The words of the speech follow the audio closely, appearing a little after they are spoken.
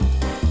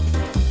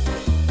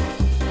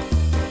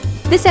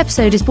This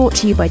episode is brought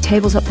to you by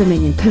Tabletop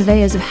Dominion,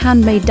 purveyors of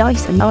handmade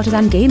dice and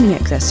artisan gaming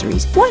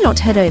accessories. Why not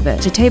head over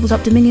to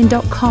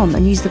tabletopdominion.com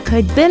and use the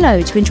code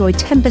BILLOW to enjoy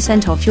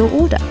 10% off your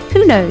order?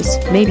 Who knows,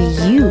 maybe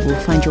you will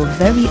find your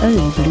very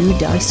own blue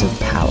dice of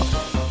power.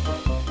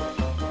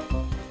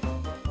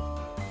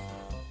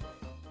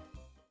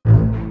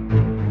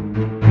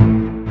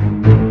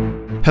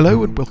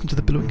 Hello and welcome to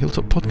the Billowing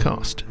Hilltop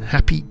podcast.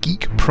 Happy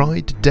Geek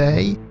Pride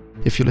Day.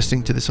 If you're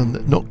listening to this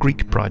on not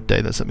Greek Pride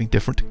Day, that's something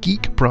different.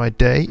 Geek Pride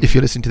Day. If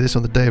you're listening to this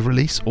on the day of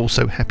release,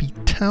 also Happy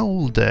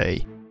Towel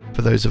Day.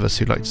 For those of us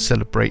who like to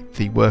celebrate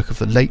the work of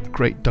the late,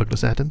 great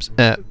Douglas Adams.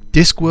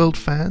 Discworld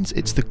fans,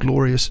 it's the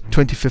glorious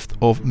 25th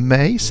of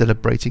May,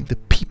 celebrating the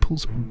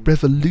People's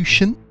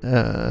Revolution.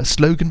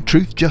 Slogan,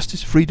 truth,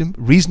 justice, freedom,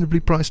 reasonably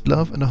priced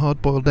love, and a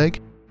hard-boiled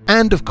egg.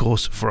 And of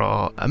course, for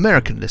our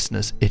American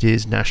listeners, it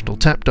is National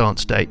Tap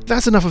Dance Day.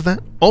 That's enough of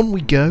that. On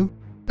we go.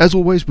 As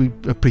always, we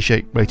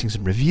appreciate ratings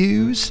and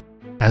reviews.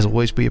 As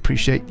always, we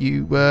appreciate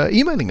you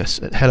emailing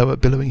us at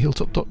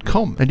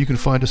hello@billowinghilltop.com, and you can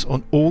find us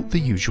on all the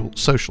usual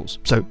socials.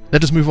 So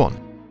let us move on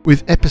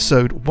with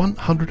episode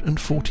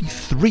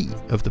 143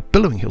 of the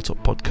Billowing Hilltop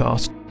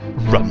podcast,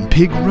 Run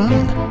Pig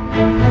Run.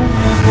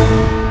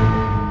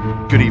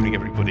 Good evening,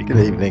 everybody. Good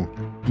evening.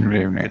 Good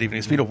evening. Good evening.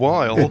 It's been a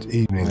while. Good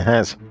evening. It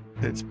has.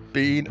 It's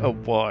been a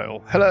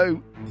while.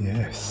 Hello,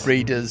 Yes.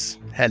 readers.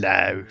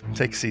 Hello.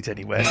 Take a seat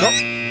anywhere.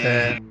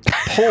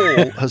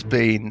 Paul has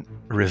been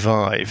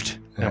revived,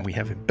 and we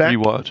have him back,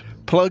 Rewired.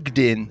 plugged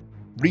in,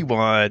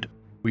 rewired.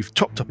 We've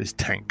topped up his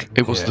tank.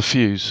 It was Yeah. the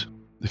fuse.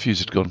 The fuse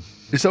had gone.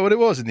 Is that what it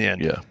was in the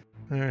end? Yeah.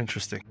 Very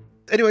interesting.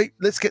 Anyway,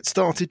 let's get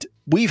started.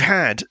 We've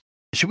had.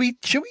 Should we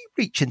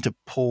reach into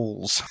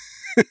Paul's?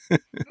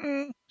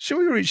 Should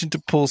we reach into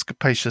Paul's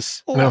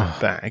capacious No.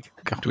 bag?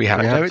 Do we have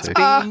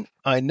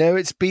I know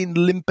it's been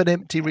limp and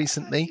empty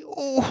recently,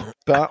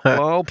 but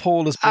while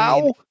Paul has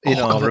been in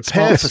our that's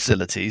repair nice.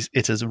 facilities,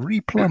 it has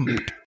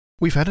replumbed.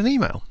 We've had an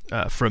email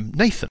from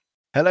Nathan.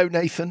 Hello,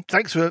 Nathan.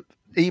 Thanks for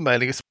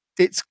emailing us.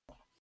 It's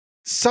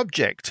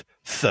subject,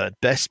 third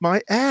best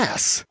my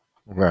ass.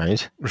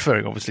 Right.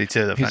 Referring obviously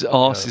to the His fact,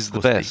 arse of is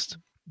the course, best.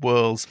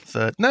 world's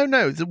third. No,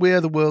 we're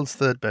the world's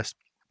third best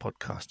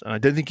podcast, and I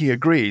don't think he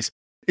agrees.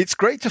 It's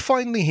great to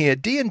finally hear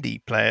D&D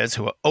players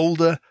who are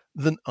older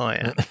than I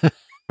am.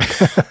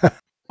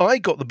 I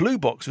got the blue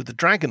box with the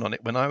dragon on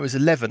it when I was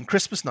 11,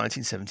 Christmas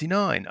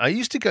 1979. I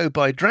used to go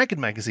buy Dragon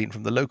magazine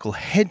from the local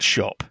head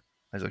shop.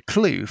 As a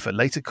clue for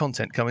later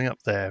content coming up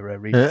there,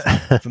 readers.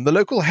 From the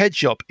local head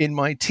shop in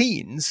my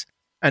teens,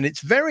 and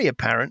it's very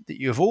apparent that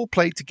you have all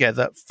played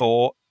together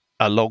for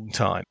a long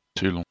time.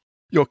 Too long.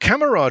 Your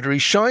camaraderie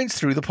shines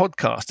through the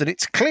podcast, and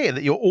it's clear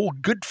that you're all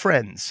good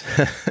friends.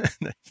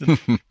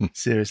 Nathan,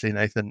 seriously,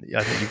 Nathan,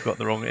 I think you've got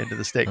the wrong end of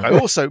the stick. I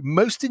also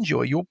most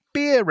enjoy your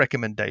beer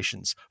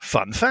recommendations.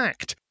 Fun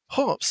fact,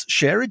 hops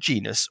share a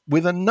genus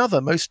with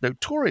another most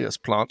notorious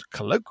plant,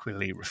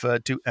 colloquially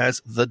referred to as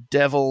the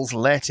devil's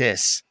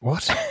lettuce.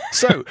 What?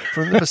 So,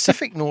 from the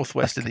Pacific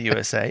Northwest in the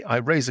USA, I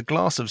raise a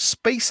glass of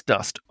Space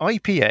Dust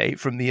IPA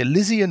from the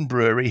Elysian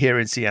Brewery here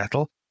in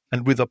Seattle,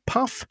 and with a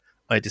puff,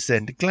 I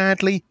descend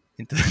gladly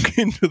into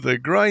the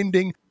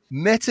grinding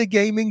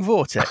metagaming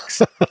vortex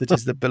that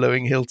is the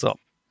Billowing Hilltop.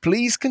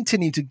 Please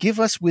continue to give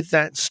us with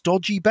that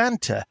stodgy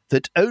banter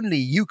that only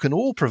you can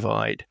all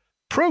provide.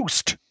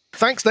 Prost!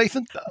 Thanks,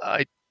 Nathan.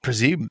 I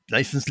presume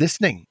Nathan's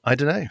listening. I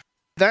don't know.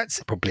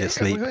 That's Probably Have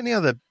asleep. we got any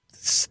other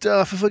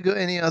stuff? Have I got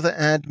any other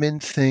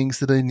admin things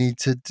that I need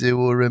to do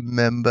or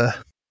remember?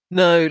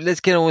 No, let's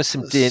get on with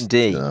some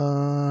D&D.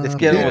 Let's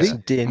get on with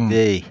some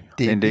D&D.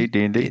 D&D.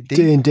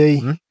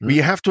 D&D. We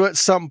have to at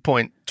some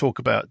point talk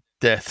about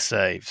death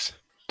saves.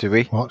 Do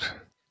we? What?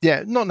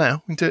 Yeah, not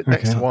now. We can do it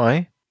next Okay. time.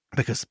 Why?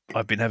 Because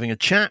I've been having a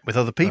chat with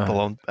other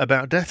people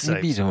about death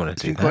Maybe you saves. don't want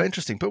It's to do been quite that.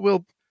 interesting, but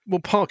we'll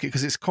park it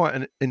because it's quite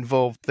an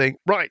involved thing.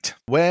 Right,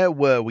 where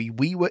were we?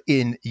 We were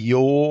in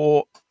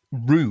your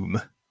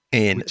room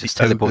in We just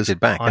the ogre's teleported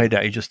back, haven't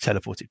hideout. You just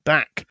teleported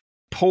back.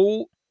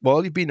 Paul,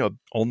 while you've been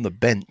on the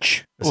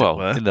bench, as it Well,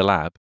 were, in the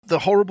lab. the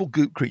horrible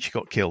goop creature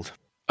got killed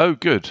Oh,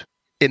 good.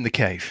 in the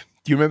cave.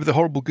 Do you remember the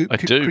horrible goop I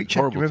do. creature?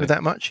 Horrible Do you remember thing.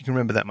 that much? You can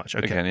remember that much.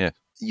 Okay. Again, yeah.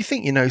 You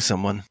think you know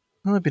someone.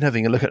 I've been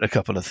having a look at a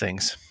couple of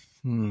things.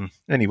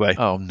 Anyway,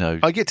 Oh, no.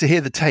 I get to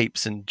hear the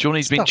tapes and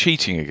Johnny's been stuff.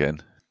 cheating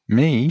again.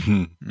 Me?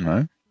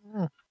 No.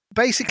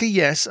 Basically,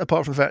 yes,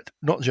 apart from the fact,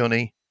 not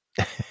Johnny,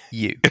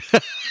 you.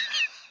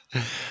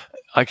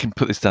 I can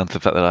put this down to the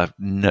fact that I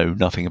know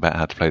nothing about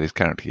how to play this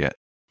character yet.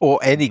 Or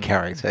any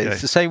character. Okay.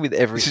 It's the same with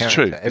every This is character.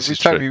 true. This Every is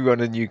time true. you run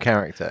a new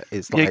character,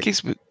 it's Yeah, like... it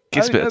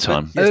gives a bit of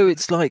time. Oh,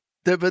 it's like...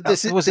 But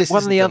this is, was this it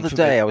one isn't the done other for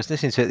day? me. I was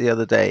listening to it the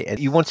other day, and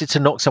you wanted to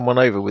knock someone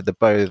over with the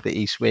bow of the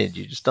East Wind.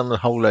 You just done a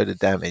whole load of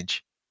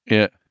damage,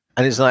 Yeah.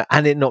 and it's like,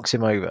 and it knocks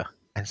him over.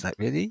 And it's like,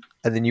 really?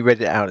 And then you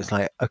read it out. It's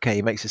like, okay,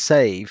 he makes a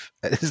save.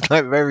 It's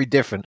like very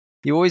different.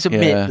 You always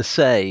omit Yeah. the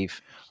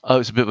save. Oh,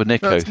 it's a bit of a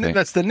Nico thing.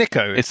 That's the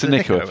Nico. It's the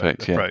Nico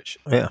effect, yeah. approach.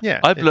 Yeah.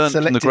 I've learned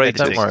from the selective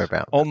greatest. editing Don't worry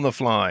about on the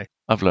fly.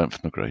 I've learned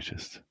from the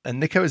greatest. And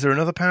Nico, is there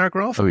another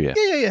paragraph? Oh, yeah.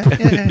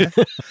 Yeah.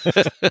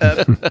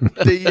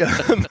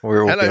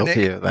 We're all hello,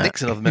 guilty Nick. of that.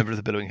 Nick's another member of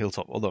the Billowing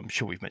Hilltop, although I'm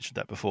sure we've mentioned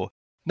that before.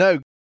 No,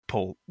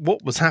 Paul,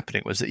 what was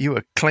happening was that you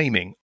were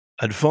claiming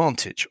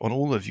advantage on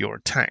all of your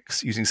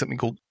attacks using something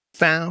called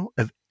Vow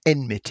of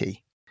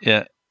Enmity.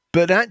 Yeah.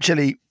 But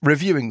actually,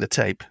 reviewing the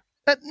tape,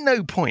 at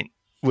no point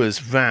was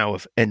Vow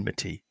of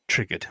Enmity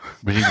triggered.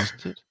 Really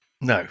wasn't it?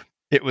 No.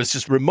 It was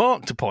just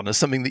remarked upon as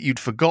something that you'd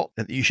forgot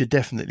and that you should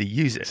definitely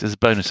use it. This is a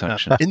bonus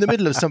action. In the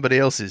middle of somebody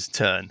else's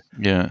turn.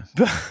 Yeah.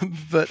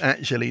 But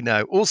actually,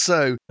 no.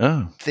 Also,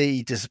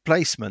 the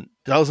displacement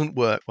doesn't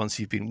work once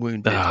you've been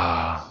wounded.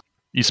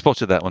 You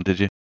spotted that one, did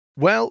you?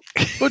 Well,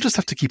 we'll just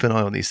have to keep an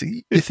eye on these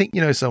things. You think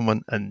you know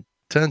someone, and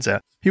turns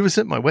out he was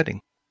at my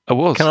wedding. I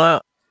was. Can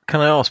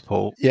I ask,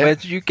 Paul? Yeah. Where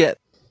did you get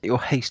your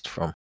haste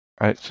from?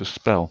 It's a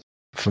spell.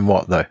 From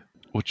what, though?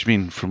 What do you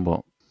mean from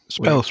what?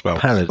 Spell.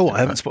 Paladin. Oh, I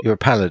haven't spotted. You're a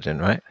paladin,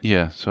 right?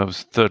 Yeah, so I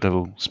was third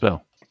level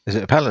spell. Is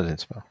it a paladin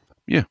spell?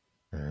 Yeah.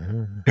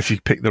 If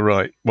you pick the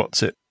right,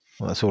 what's it?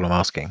 Well, that's all I'm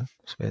asking.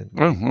 Oh,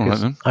 all right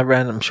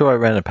then. I'm sure I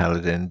ran a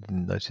paladin and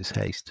didn't notice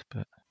haste,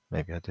 but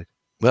maybe I did.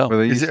 Well, Well,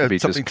 there Is used to it be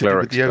something just to do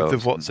with cleric the oath spells.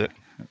 of what's it?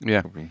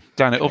 yeah. Probably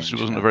Dan, it obviously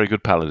changed wasn't a that. very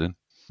good paladin.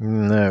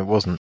 No, it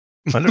wasn't.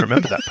 I don't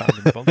remember that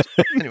paladin bonds.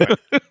 Anyway.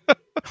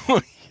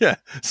 Yeah,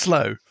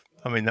 slow.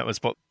 I mean, that was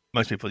what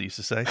most people used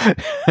to say.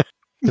 A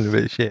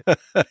bit of shit.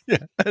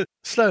 Yeah,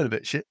 slow and a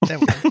bit shit. There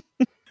we go.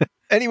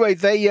 Anyway,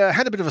 they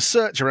had a bit of a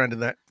search around in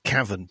that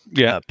cavern,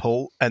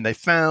 Paul, and they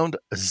found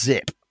a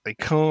zip. They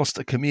cast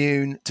a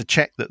commune to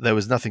check that there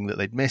was nothing that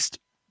they'd missed.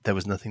 There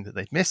was nothing that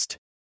they'd missed.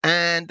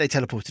 And they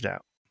teleported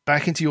out,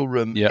 back into your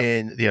room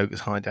in the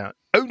ogre's hideout,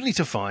 only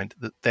to find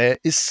that there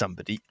is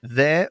somebody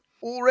there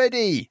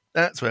already.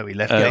 That's where we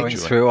left Going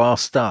Gagejoy. through our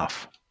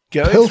stuff.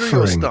 Going through your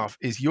Pilfering. stuff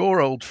is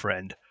your old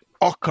friend,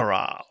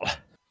 Okaral.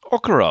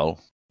 Okaral.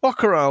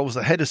 Okaral was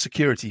the head of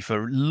security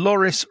for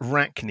Loris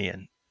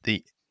Rachnian,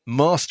 the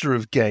master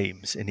of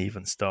games in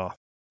Evenstar.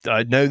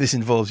 I know this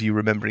involves you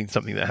remembering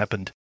something that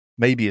happened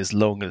maybe as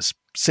long as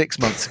 6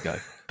 months ago,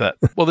 but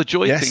Well, the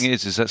joy Yes. thing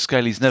is that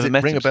Scaly's never it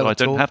met ring him, a bell so I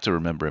at all? don't have to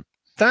remember him.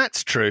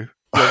 that's true.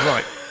 You're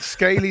right.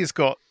 Scaly's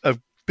got a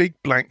big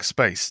blank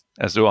space.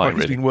 As do I, Like,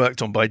 it's really. been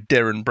worked on by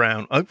Darren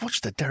Brown. I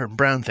watched the Darren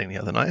Brown thing the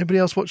other night. Anybody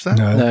else watch that?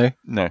 No. No.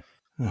 No.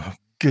 Oh,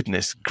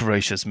 goodness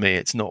gracious me,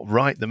 it's not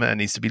right. The man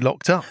needs to be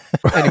locked up.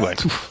 Anyway,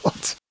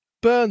 What?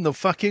 burn the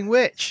fucking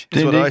witch,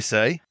 is what Dindy. I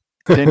say.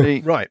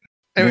 Dindy. Right.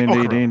 Anyway,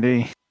 Okaral,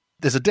 Dindy.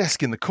 there's a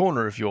desk in the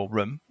corner of your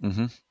room.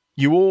 Mm-hmm.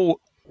 You all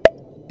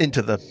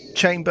into the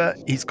chamber.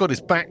 He's got his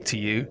back to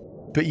you,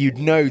 but you'd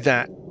know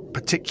that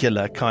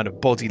particular kind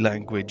of body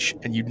language,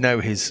 and you'd know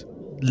his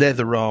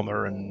leather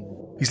armor, and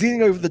he's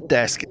leaning over the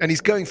desk and he's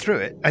going through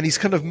it, and he's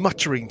kind of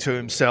muttering to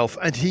himself,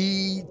 and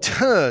he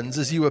turns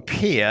as you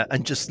appear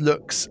and just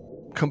looks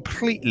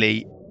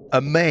completely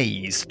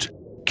amazed.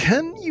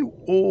 Can you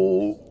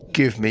all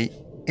give me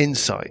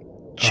insight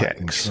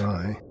checks? I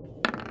can try.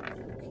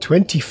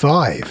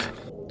 25.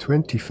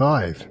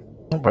 25.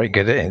 Not very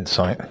good at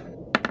insight.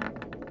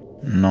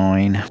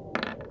 9.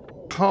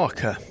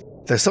 Parker,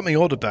 there's something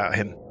odd about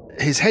him.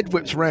 His head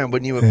whips round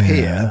when you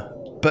appear, Yeah.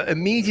 but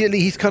immediately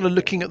he's kind of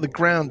looking at the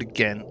ground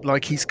again,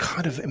 like he's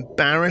kind of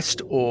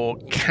embarrassed or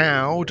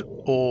cowed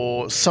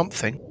or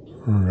something.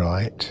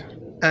 Right.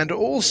 And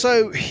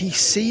also, he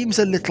seems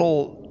a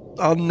little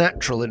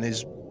unnatural in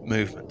his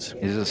movements.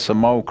 Is a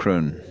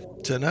simulacrum.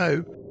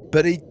 Dunno,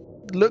 but he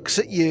looks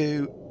at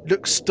you,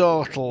 looks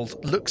startled,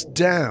 looks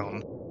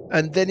down,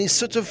 and then he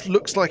sort of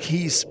looks like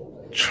he's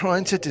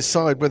trying to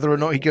decide whether or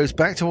not he goes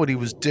back to what he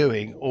was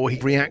doing or he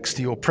reacts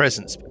to your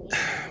presence.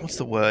 What's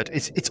the word?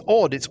 It's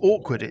odd, it's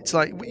awkward. It's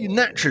like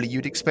naturally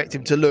you'd expect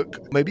him to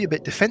look maybe a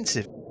bit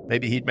defensive.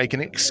 Maybe he'd make an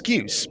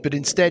excuse, but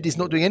instead he's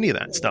not doing any of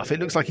that stuff. It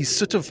looks like he's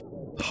sort of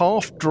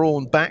half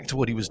drawn back to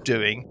what he was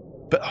doing,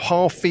 but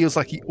half feels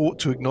like he ought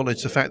to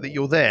acknowledge the fact that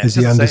you're there. Is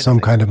he Doesn't under say some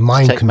anything. kind of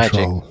mind Detect magic.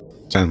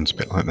 control? Sounds a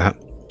bit like that.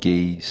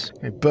 Geese.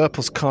 Okay,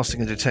 Burple's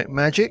casting a detect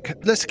magic.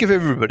 Let's give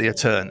everybody a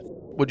turn.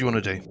 What do you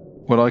want to do?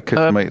 Well, I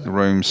could make the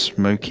room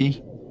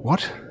smoky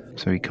What?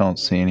 so he can't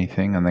see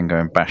anything and then go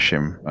and bash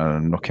him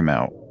and knock him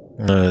out.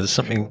 No, there's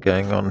something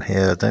going on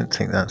here. I don't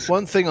think that's...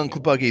 One thing,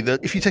 Uncle Buggy,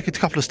 that if you take a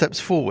couple of steps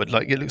forward,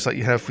 like it looks like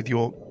you have with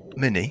your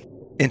Mini,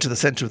 into the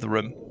centre of the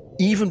room,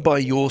 even by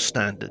your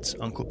standards,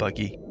 Uncle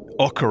Buggy,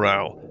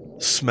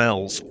 Okaral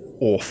smells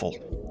awful.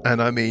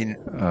 And I mean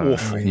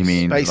awful. You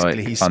mean Basically,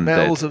 like he undead?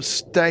 smells of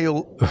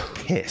stale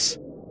piss.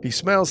 He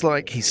smells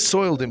like he's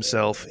soiled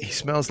himself. He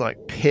smells like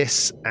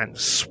piss and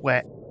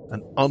sweat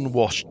and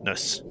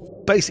unwashedness.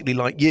 Basically,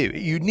 like you.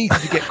 You needed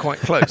to get quite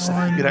close. You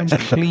could I'm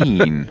actually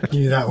clean.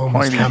 Knew that one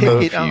was Highly coming.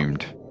 Pick it up.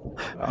 perfumed.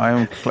 I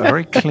am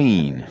very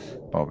clean,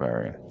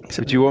 barbarian.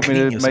 So Do you want me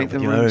clean to yourself make the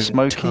with your room own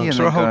smoky tongue. and So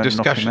then a whole go and knock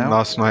him discussion out?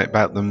 last night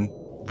about them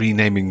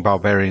renaming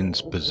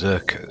barbarians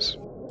berserkers.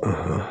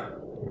 Uh-huh.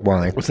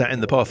 Why? Was that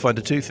in the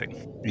Pathfinder 2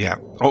 thing? Yeah.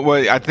 Oh,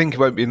 well, I think it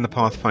won't be in the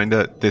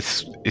Pathfinder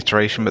this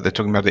iteration, but they're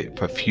talking about it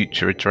for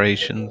future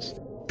iterations.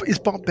 But is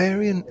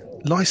barbarian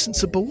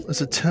licensable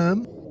as a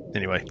term?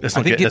 Anyway, let's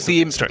not I think get, it's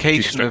the let's not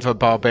implication distract. of a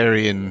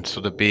barbarian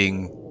sort of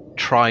being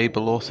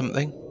tribal or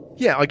something.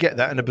 Yeah, I get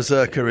that. And a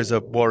berserker is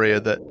a warrior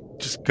that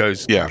just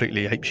goes Yeah.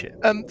 completely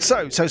apeshit.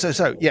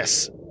 So,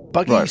 yes.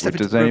 Buggy, Right, step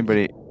but into does the room.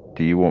 anybody...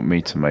 Do you want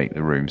me to make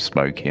the room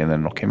smoky and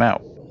then knock him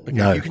out? Okay,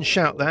 No. you can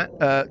shout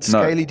that.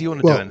 Scaly, do you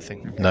want to Well- do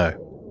anything? No.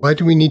 Why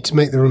do we need to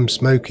make the room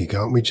smoky?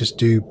 Can't we just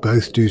do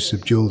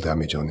subdual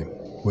damage on him?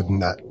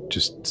 Wouldn't that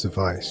just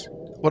suffice?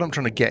 What I'm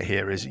trying to get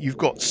here is you've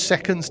got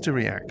seconds to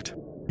react.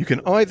 You can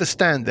either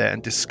stand there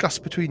and discuss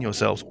between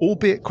yourselves,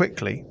 albeit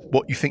quickly,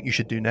 what you think you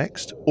should do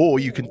next, or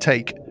you can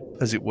take,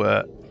 as it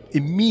were,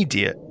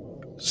 immediate,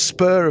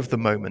 spur of the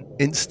moment,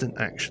 instant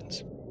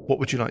actions. What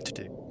would you like to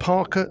do?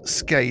 Parker,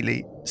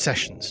 Scaly,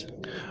 Sessions.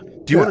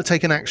 Do you Yeah. want to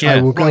take an action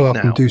I will go right up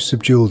now? and do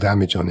subdual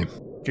damage on him.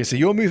 Okay, so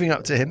you're moving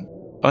up to him.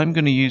 I'm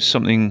going to use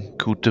something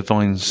called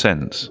Divine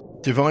Sense.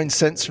 Divine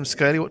Sense from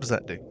Scaly, what does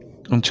that do?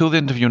 Until the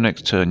end of your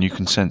next turn, you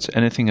can sense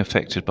anything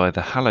affected by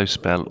the Hallow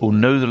spell or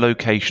know the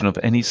location of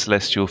any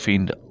celestial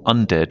fiend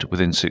undead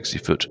within 60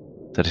 foot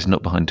that is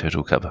not behind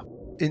total cover.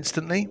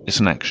 Instantly, It's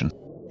an action.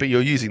 but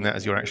you're using that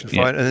as your action.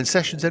 Yeah. Fine. And then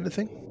Sessions,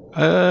 anything?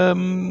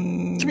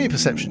 Give me a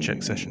perception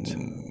check, Sessions.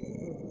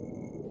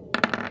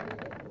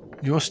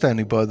 You're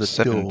standing by the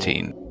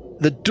 17. door.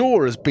 The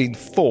door has been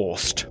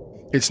forced.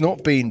 It's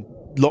not been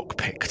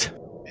lockpicked.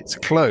 It's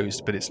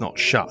closed, but it's not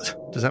shut.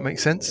 Does that make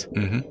sense?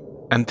 Mm-hmm.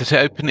 And does it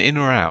open in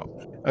or out?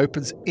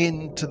 Opens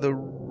into the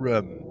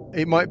room.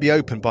 It might be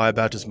open by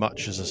about as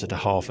much as, I said, a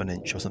half an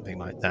inch or something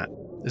like that.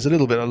 There's a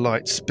little bit of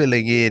light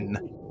spilling in.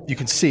 You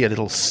can see a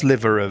little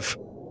sliver of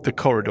the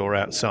corridor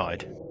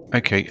outside.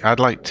 Okay, I'd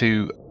like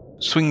to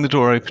swing the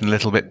door open a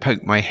little bit,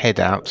 poke my head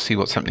out, see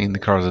what's happening in the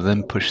corridor,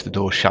 then push the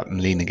door shut and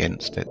lean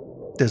against it.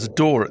 There's a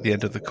door at the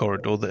end of the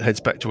corridor that heads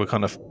back to a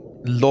kind of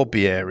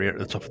lobby area at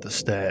the top of the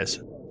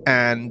stairs.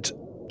 And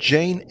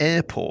Jane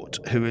Airport,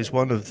 who is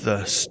one of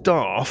the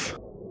staff,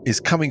 is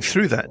coming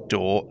through that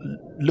door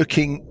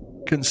looking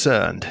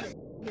concerned.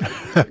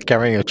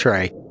 Carrying a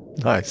tray.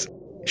 Nice.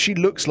 She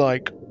looks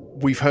like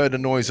we've heard a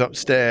noise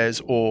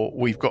upstairs, or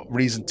we've got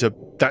reason to...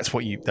 That's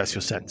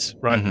your sense,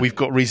 right? Mhm. We've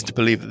got reason to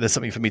believe that there's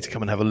something for me to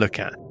come and have a look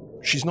at.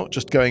 She's not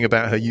just going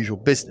about her usual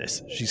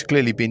business. She's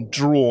clearly been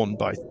drawn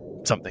by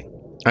something.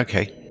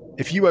 Okay.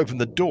 If you open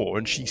the door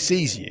and she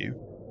sees you,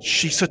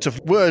 she sort of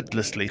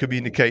wordlessly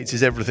communicates,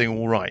 is everything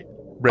all right?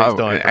 Raised In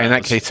that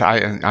eyebrows. case,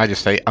 I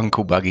just say,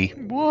 Uncle Buggy.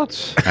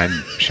 What? And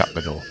shut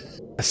the door.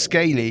 A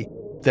Scaly,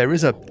 there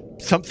is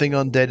something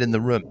undead in the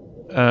room.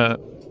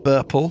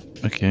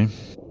 Burple, Okay.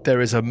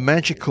 there is a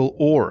magical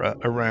aura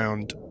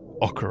around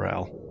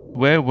Okaral.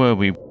 Where were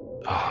we?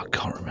 Oh, I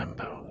can't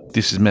remember.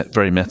 This is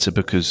very meta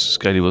because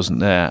Scaly wasn't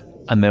there,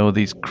 and there were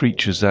these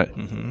creatures that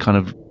kind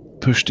of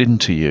pushed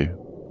into you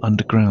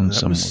underground That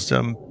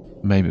somewhere. was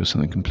Maybe it was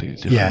something completely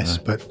different. Yes,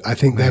 though. but I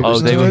think they Oh,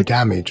 was they to do were-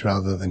 damage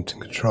rather than to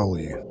control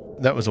you.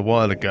 that was a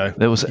while ago.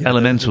 There was Yeah,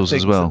 elementals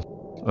things as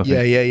well. I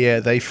think. Yeah.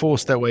 They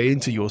forced their way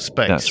into your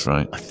space. That's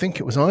right. I think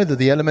it was either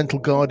the elemental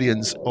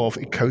guardians of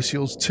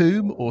Ecosiel's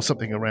tomb or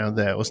something around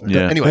there, wasn't it?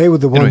 Yeah. Anyway, They were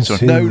the anyway, ones sorry.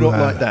 who No, not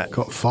like that.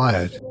 got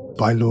fired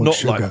by Lord not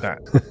Sugar. like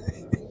that.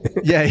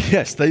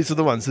 Yes, those are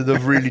the ones, they're the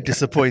really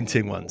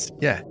disappointing ones.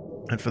 Yeah,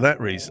 and for that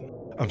reason,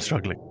 I'm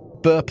struggling.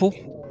 Burple,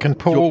 Can you're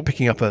Paul...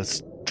 picking up a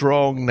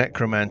strong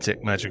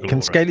necromantic magical Can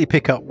aura. Scaly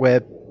pick up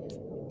where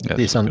Yeah,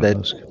 this that's what I undead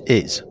was-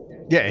 is?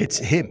 Yeah, it's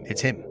him.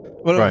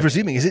 Well, I'm Right.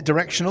 presuming, is it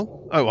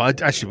directional? Oh,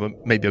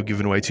 maybe I've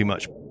given away too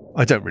much.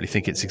 I don't really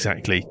think it's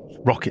exactly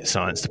rocket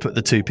science to put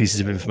the two pieces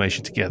of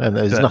information together. And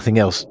there's But- nothing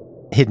else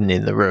hidden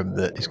in the room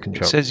that is It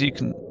controlled. says you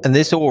can. And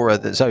this aura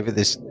that's over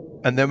this...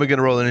 And then we're going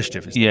to roll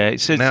initiative. isn't it? Yeah, it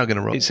says. Now going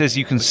to roll. It says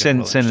you can we're gonna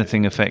roll sense initiative.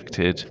 anything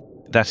affected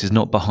that is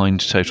not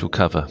behind total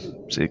cover.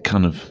 So it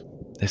kind of.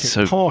 It's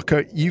so.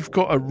 Parker, you've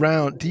got a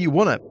round. Do you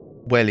want to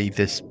welly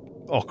this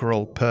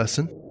Okaral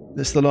person?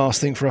 That's the last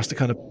thing for us to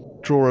kind of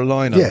draw a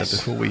line Yes. under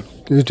before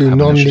we. You do Have an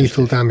non-lethal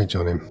initiative. damage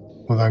on him.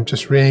 Well, I'm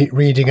just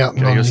reading up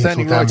Okay, you're non-lethal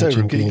standing right damage over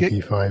in him. Can you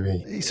D&D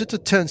 5e. He sort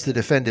of turns to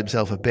defend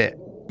himself a bit.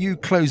 You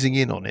closing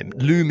in on him,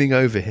 looming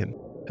over him,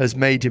 has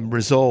made him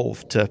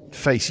resolve to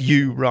face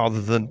you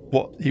rather than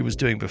what he was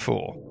doing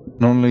before.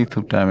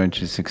 Non-lethal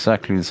damage is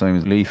exactly the same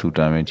as lethal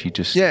damage. You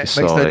just Yeah, it makes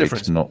no decide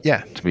difference. not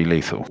Yeah. to be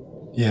lethal.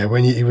 Yeah,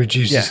 when he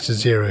reduces Yeah. to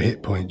 0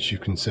 hit points, you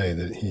can say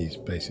that he's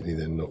basically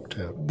then knocked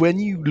out. When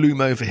you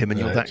loom over him and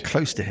you're Right. that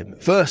close to him,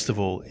 first of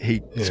all,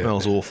 he Yeah.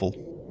 smells awful.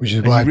 Which is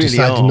And why you I've really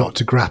decided are not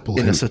to grapple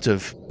In him. a sort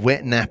of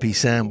wet nappy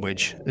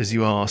sandwich as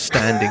you are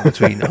standing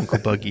between Uncle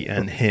Buggy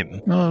and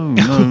him. No.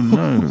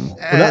 Well,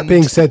 that And-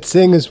 being said,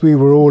 seeing as we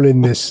were all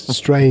in this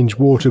strange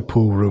water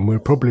pool room, we're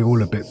probably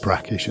all a bit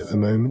brackish at the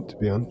moment, to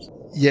be honest.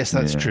 Yes,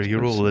 that's Yeah, true. I You're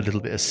suppose all a little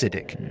bit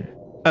acidic.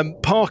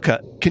 Parker,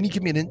 can you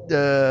give me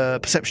a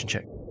perception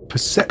check?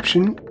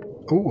 Perception?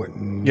 Oh,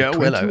 Yeah,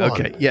 hello. 21.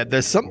 Okay. Yeah,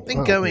 there's something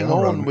Wow, going we are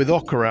on rolling. with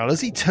Okaral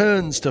as he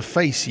turns to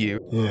face you.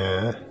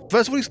 Yeah.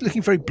 First of all, he's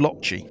looking very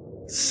blotchy.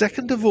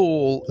 Second of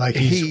all, Like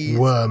he's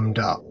wormed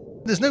up.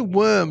 there's no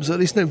worms, or at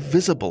least no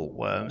visible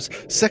worms.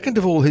 Second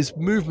of all, his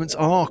movements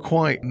are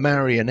quite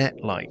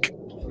marionette-like.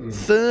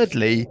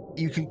 Thirdly,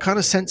 you can kind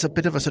of sense a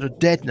bit of a sort of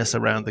deadness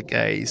around the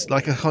gaze,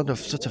 like a kind of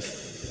sort of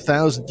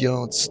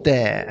 1,000-yard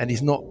stare, and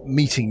he's not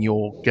meeting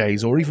your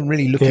gaze or even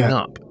really looking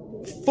up.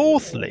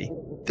 Fourthly,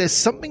 there's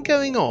something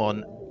going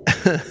on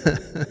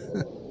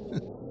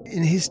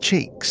in his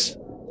cheeks.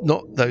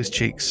 Not those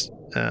cheeks,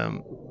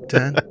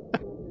 Dan.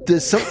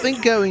 There's something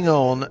going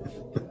on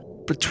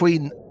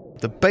between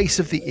the base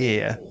of the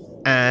ear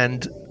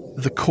and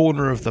the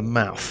corner of the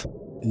mouth.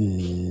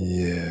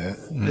 Yeah.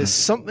 There's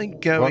something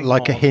going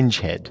Like on. a hinge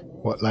head.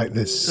 What, like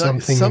there's Like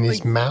something in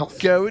his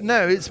mouth?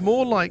 No, it's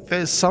more like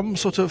there's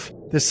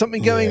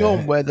something going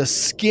on where the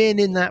skin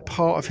in that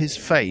part of his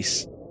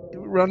face,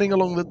 running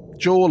along the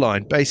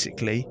jawline,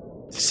 basically,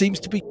 seems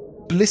to be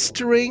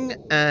blistering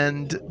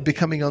and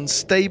becoming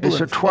unstable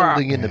It's and a twat.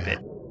 folding in a bit.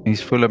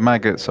 He's full of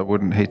maggots. I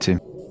wouldn't hit him.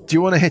 Do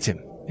you want to hit him?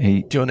 Do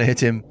you want to hit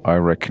him? I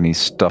reckon he's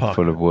stuffed Parker.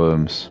 full of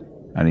worms,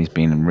 and he's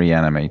been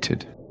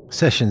reanimated.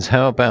 Sessions,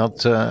 how about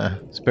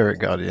Spirit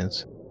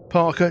Guardians?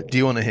 Parker, do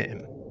you want to hit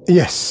him?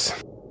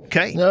 Yes.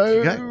 Okay. No.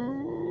 Okay.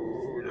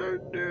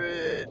 Don't do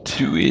it.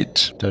 Do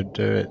it. Don't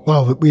do it.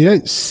 Well, we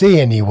don't see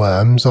any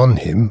worms on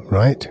him,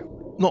 right?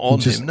 Not on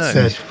Just him, no.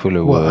 said- He's full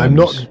of Well,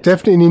 worms. I'm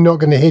definitely not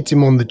going to hit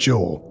him on the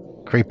jaw.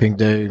 Creeping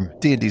Doom.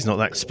 D&D's not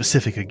that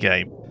specific a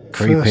game.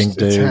 Creeping First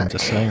Doom. attack.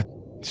 Just saying.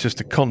 It's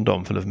just a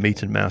condom full of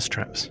meat and mouse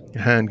traps.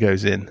 Your hand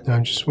goes in.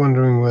 I'm just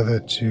wondering whether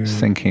to was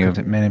thinking of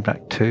Men in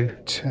Black 2,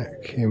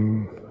 attack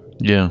him.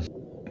 Yeah.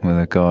 where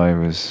the guy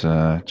was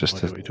I just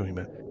know what you're talking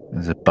about.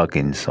 there's a bug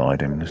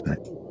inside him, isn't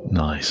it?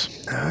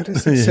 Nice. How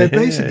does it? So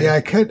basically,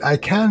 I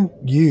can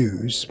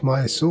use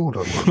my sword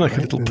on him, Like a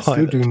right, little and still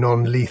pilot. do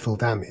non-lethal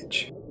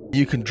damage.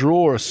 You can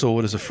draw a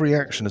sword as a free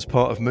action as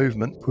part of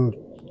movement. We'll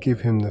give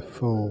him the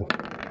full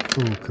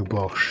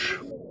kibosh.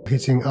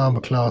 Hitting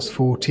armor class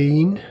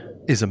 14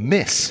 Is a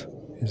miss.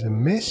 is a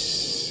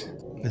miss.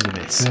 Is a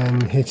miss.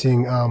 Then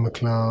hitting armor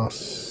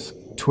class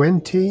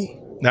 20,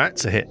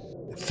 That's a hit.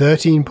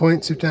 13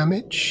 points of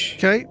damage.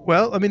 Okay,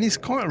 well, I mean, he's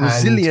quite a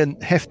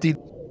resilient, hefty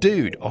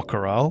dude,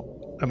 Okaral.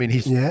 I mean,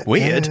 he's Yeah,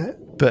 weird, yeah.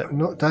 but... I'm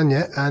not done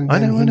yet, and I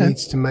then know, he I know.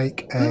 needs to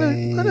make I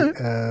know.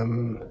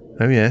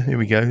 Oh, yeah, here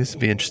we go. This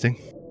will be interesting.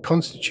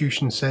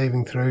 Constitution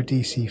saving throw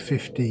DC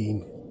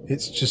 15.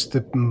 It's just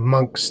the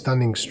monk's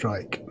stunning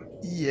strike.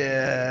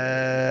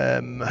 Yeah,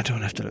 I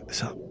don't have to look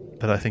this up,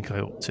 but I think I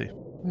ought to.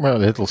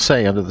 Well, it'll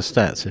say under the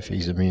stats if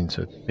he's immune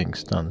to being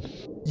stunned.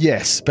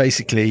 Yes,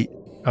 basically,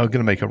 I'm going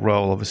to make a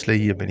roll,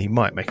 obviously. I mean, he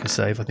might make a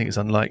save. I think it's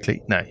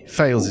unlikely. No, he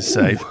fails his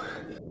save.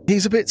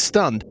 He's a bit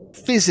stunned.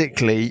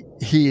 Physically,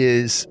 he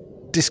is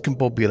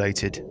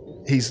discombobulated.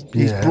 He's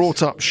Yes.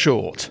 brought up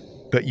short,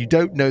 but you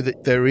don't know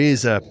that there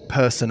is a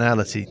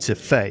personality to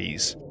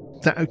phase.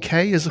 Is that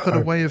okay as a kind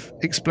of way of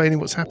explaining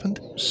what's happened?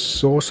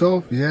 Sort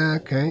of, yeah,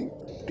 okay.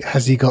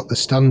 Has he got the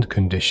stunned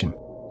condition?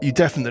 You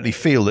definitely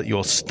feel that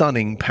your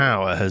stunning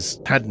power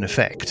has had an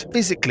effect.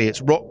 Physically, it's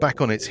rocked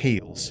back on its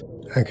heels,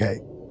 Okay.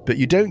 but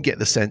you don't get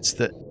the sense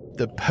that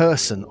the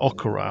person,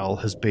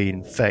 Okaral, has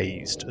been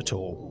phased at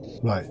all.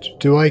 Right.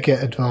 Do I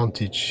get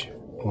advantage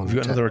on Have you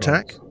got another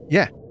attack?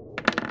 Yeah.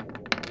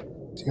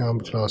 Hitting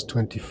armor class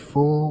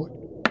 24.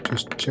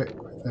 Just check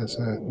if there's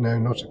no,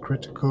 not a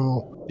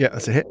critical. Yeah,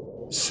 that's a hit.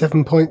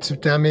 7 points of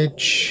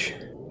damage.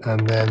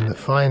 And then the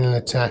final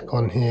attack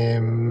on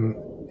him,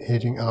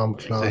 hitting armor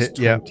class hit,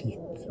 yeah.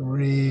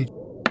 23.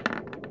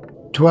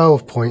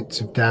 12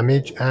 points of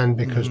damage, and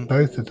because Mm-hmm.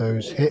 both of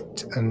those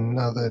hit,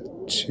 another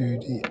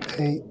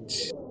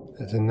 2d8.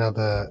 There's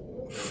another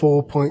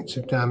 4 points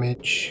of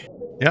damage.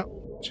 Yep.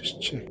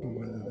 Just checking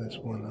whether there's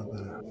one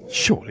other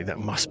Surely that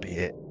must be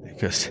it,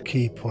 because...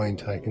 key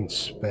point I can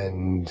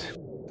spend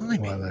Blimey.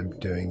 while I'm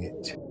doing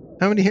it.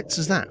 How many hits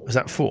is that? Was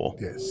that 4?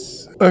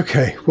 Yes.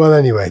 Okay, well,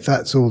 anyway,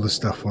 that's all the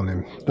stuff on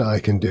him that I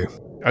can do.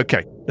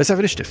 Okay, let's have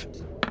initiative.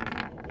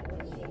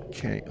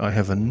 Okay, I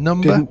have a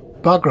number.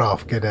 Didn't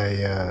Bugraff get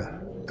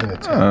an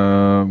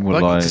attack?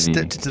 Well, I I just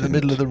stepped into the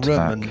middle of the room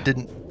attack. and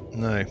didn't...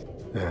 No.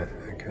 Yeah,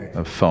 okay.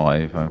 A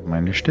 5 of my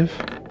initiative.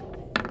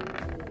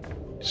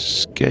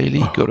 Scaly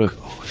got a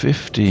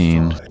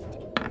 15.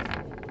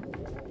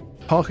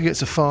 Parker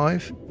gets a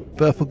 5.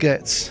 Burple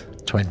gets...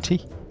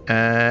 20.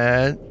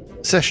 And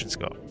Sessions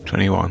got.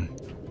 21.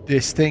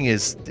 This thing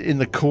is in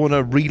the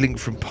corner, reeling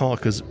from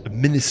Parker's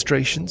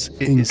administrations.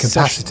 It is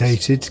Sessions.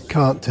 Incapacitated,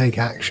 can't take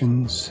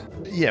actions.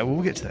 Yeah, well,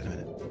 we'll get to that in a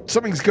minute.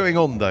 Something's going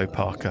on, though,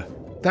 Parker.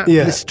 That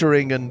Yeah.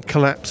 blistering and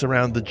collapse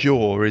around the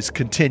jaw is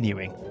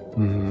continuing.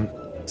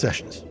 Mm-hmm.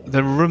 Sessions.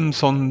 The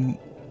room's on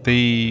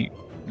the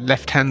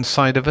left-hand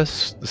side of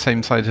us, the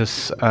same side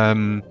as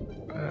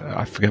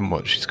I forget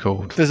what she's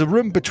called. There's a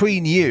room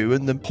between you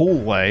and the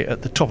hallway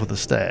at the top of the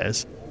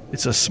stairs.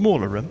 It's a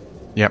smaller room.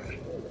 Yep.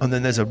 And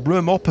then there's a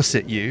room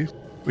opposite you,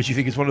 which you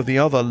think is one of the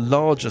other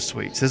larger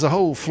suites. There's a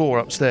whole floor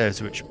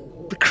upstairs, which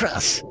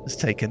Bacrus has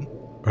taken.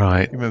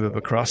 Right. You remember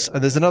Bacrus?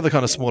 And there's another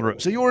kind of smaller room.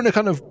 So you're in a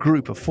kind of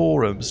group of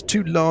 4 rooms,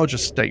 2 larger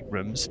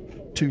staterooms,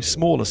 two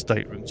smaller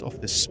staterooms off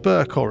this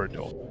spur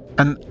corridor.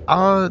 And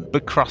are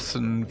Bacross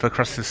and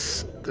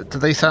Vacrossus, do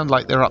they sound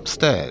like they're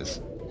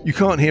upstairs? You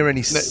can't hear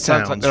any sounds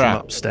sounds like they're from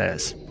out.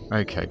 upstairs.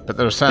 Okay, but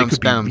there are sounds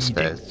could be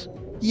downstairs.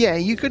 Yeah,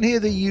 you can hear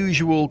the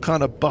usual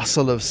kind of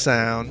bustle of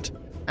sound,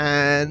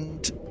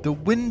 and the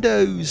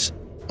windows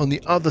on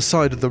the other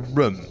side of the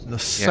room, the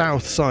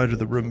south side of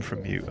the room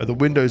from you, are the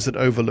windows that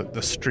overlook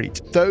the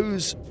street.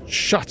 Those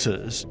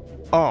shutters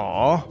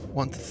are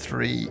 1 to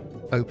 3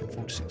 open,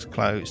 4 to 6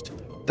 closed.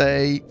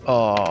 They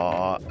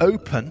are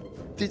open.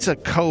 It's a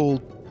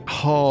cold,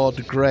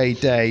 hard grey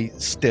day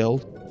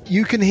still.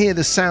 You can hear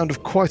the sound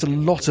of quite a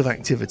lot of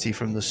activity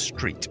from the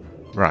street.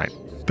 Right.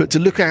 But to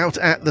look out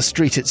at the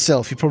street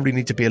itself, you probably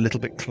need to be a little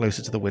bit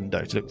closer to the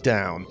window to look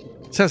down.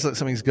 Sounds like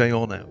something's going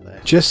on out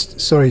there.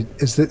 Sorry,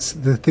 is this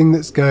the thing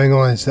that's going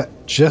on? Is that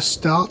just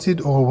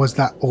started, or was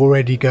that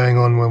already going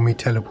on when we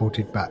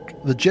teleported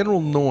back? The general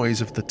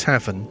noise of the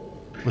tavern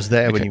was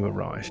there when you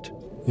arrived.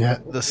 Yeah.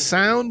 The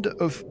sound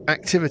of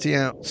activity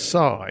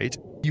outside,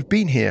 you've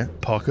been here,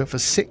 Parker, for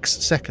 6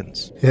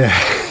 seconds. Yeah,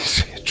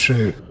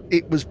 true.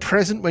 It was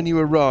present when you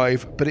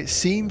arrived, but it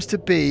seems to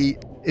be,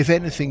 if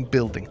anything,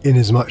 building. In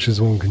as much as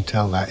one can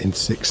tell that in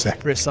 6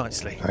 seconds.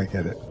 Precisely. I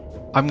get it.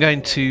 I'm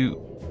going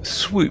to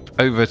swoop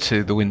over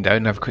to the window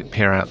and have a quick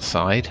peer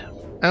outside.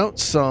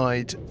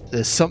 Outside,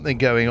 there's something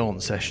going on,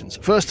 Sessions.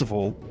 First of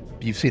all,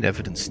 you've seen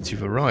evidence since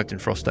you've arrived in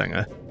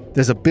Frostanger.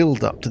 There's a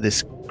build-up to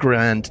this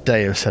grand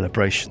day of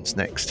celebrations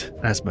next,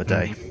 Asthma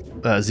Day,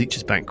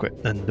 Zeech's Banquet,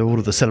 and all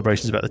of the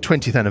celebrations about the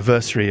 20th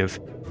anniversary of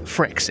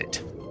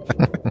Frexit.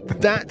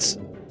 That's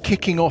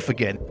kicking off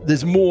again.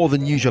 There's more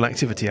than usual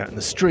activity out in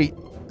the street.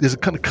 There's a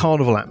kind of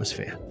carnival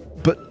atmosphere.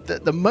 But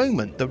at the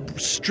moment, the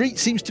street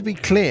seems to be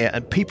clear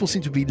and people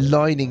seem to be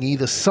lining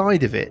either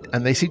side of it,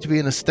 and they seem to be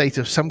in a state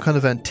of some kind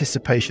of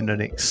anticipation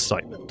and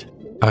excitement.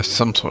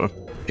 Some sort of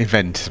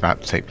event is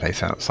about to take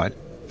place outside.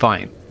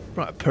 Fine.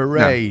 Right, a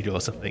parade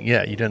or something.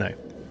 Yeah, you don't know.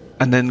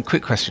 And then,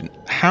 quick question.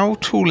 How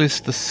tall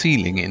is the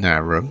ceiling in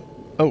our room?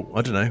 Oh,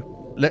 I don't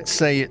know. Let's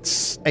say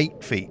it's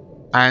 8 feet.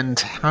 And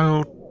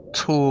how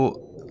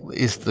tall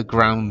is the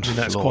ground floor?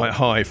 That's quite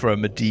high for a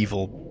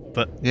medieval,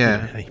 but...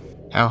 Yeah. Hey.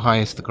 How high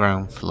is the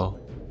ground floor?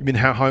 You mean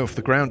how high off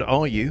the ground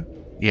are you?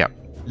 Yep.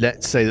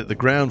 Let's say that the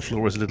ground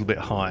floor is a little bit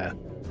higher.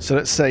 So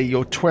let's say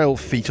you're 12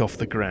 feet off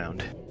the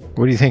ground.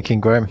 What are you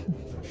thinking, Graham?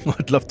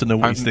 I'd love to know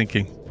what he's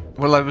thinking.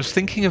 Well, I was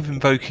thinking of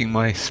invoking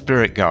my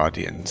spirit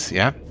guardians,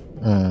 yeah?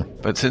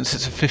 But since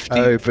it's a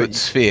 15-foot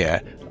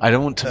sphere, I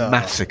don't want to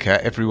massacre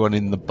everyone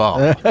in the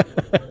bar.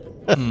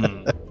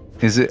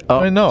 Is it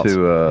up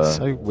to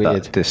So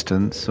weird. that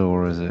distance,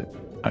 or is it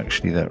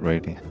actually that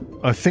radius?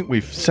 I think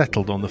we've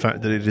settled on the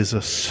fact that it is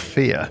a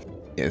sphere.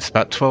 Yeah, it's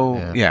about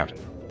 12, yeah.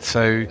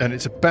 So, And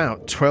it's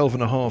about 12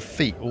 and a half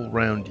feet all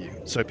round you.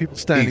 So people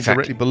standing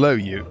Exactly. directly below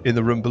you in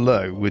the room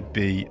below would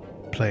be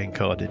playing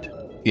carded.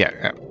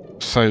 yeah.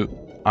 So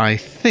I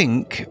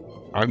think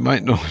I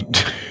might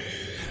not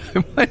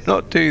I might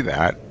not do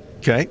that.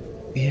 Okay.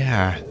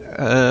 Yeah.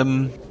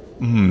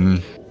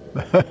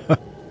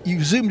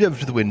 You've zoomed over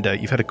to the window.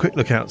 You've had a quick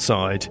look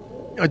outside.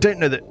 I don't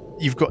know that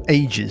you've got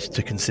ages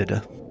to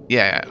consider.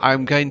 Yeah,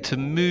 I'm going to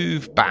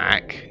move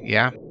back,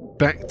 yeah?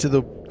 Back to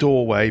the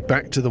doorway,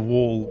 back to the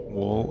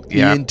wall, the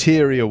yeah.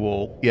 interior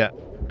wall. Yeah.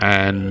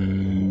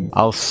 And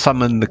I'll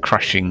summon the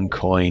crushing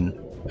coin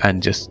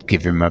and just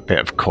give him a bit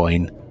of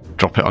coin.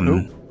 Drop it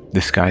on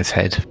this guy's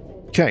head.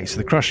 Okay, so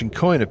the crushing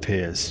coin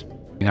appears.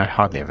 You know, I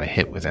hardly ever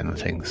hit with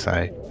anything,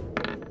 so...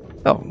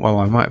 Oh, well,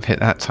 I might have hit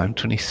that time,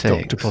 26.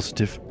 Doctor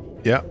positive.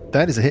 Yeah,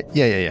 that is a hit.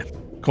 Yeah.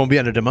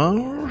 Combien de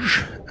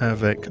dommage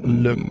avec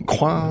le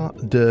coin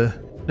de...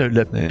 No,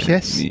 la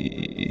pièce.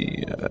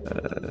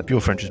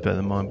 Your French is better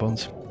than mine,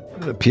 Bonds.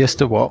 Pièce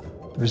de what?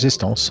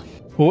 Resistance.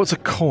 Well, what's a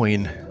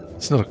coin?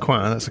 It's not a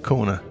coin, that's a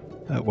corner.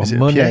 Well, Is it a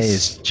money pièce?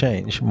 is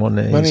change.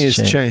 Money is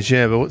change,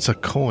 yeah, but what's a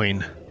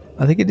coin?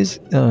 I think it is.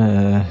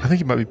 I think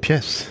it might be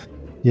pièce.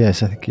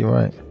 Yes, I think you're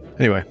right.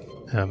 Anyway,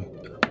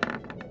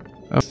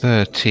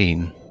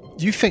 13.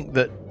 you think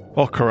that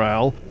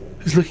Ocaral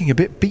is looking a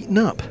bit beaten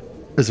up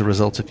as a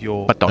result of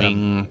your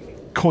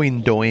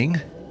coin doing,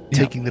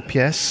 taking the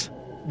pièce.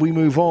 We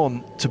move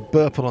on to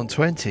Burple on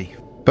 20.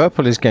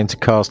 Burple is going to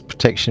cast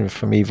protection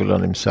from evil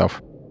on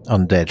himself.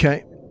 Undead.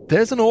 Okay.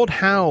 There's an odd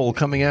howl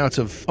coming out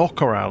of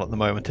Ocaral at the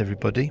moment,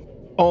 everybody.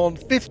 On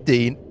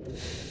 15,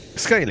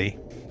 Scaly,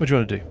 what do you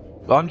want to do?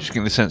 Well, I'm just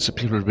getting the sense that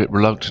people are a bit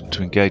reluctant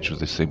to engage with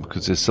this thing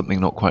because there's something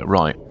not quite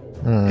right.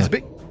 It's a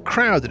bit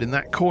crowded in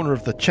that corner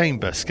of the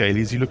chamber,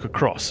 Scaly, as you look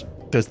across.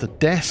 There's the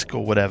desk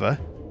or whatever.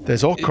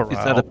 There's Ocaral. Is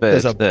that a bed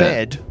There's a there?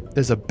 bed.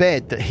 There's a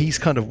bed that he's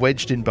kind of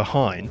wedged in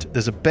behind.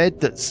 There's a bed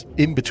that's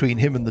in between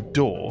him and the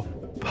door.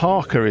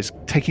 Parker is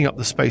taking up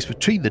the space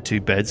between the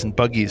two beds, and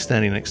Buggy is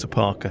standing next to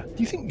Parker.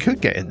 Do you think you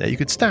could get in there? You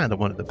could stand on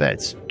one of the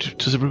beds.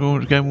 Does everyone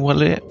want to go well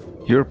lit?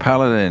 You're a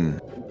paladin.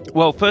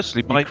 Well,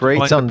 firstly, You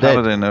create a undead.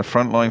 paladin, a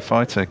frontline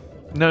fighter.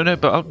 No,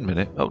 but hold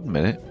a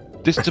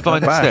minute. This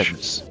divine Bash.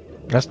 sense.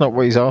 That's not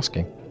what he's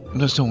asking.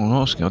 That's not what I'm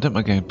asking. I don't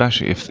mind going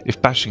bashing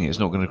if bashing it is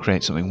not going to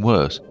create something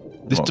worse.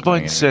 This Not divine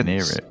going sense.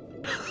 near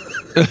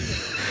it.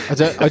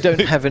 I don't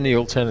have any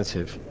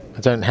alternative.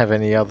 I don't have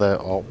any other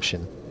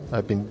option.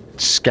 I've been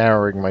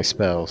scouring my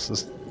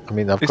spells.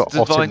 I've got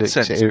divine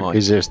sense,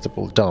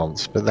 irresistible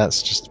dance, but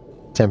that's just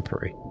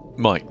temporary.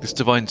 Mike, this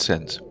divine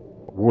sense.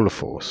 Wall of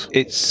Force.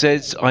 It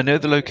says, I know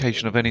the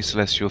location of any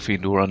celestial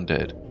fiend or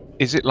undead.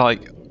 Is it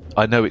like,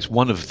 I know it's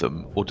one of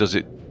them, or does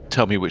it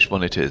tell me which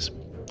one it is?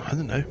 I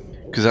don't know.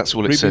 Because that's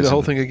all it Read says. me the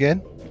whole thing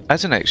again.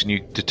 As an action, you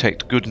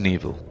detect good and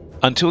evil.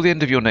 Until the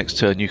end of your next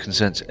turn, you can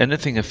sense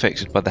anything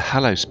affected by the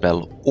Hallow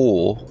spell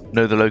or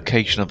know the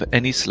location of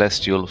any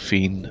celestial,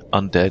 fiend,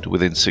 undead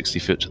within 60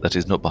 foot that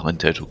is not behind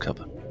total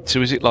cover.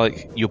 So is it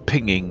like you're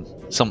pinging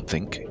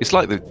something? It's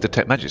like the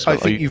Detect Magic spell. I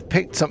think you've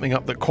picked something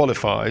up that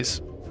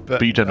qualifies,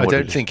 but you don't know I what it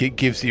don't is. think it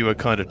gives you a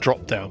kind of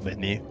drop-down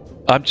menu.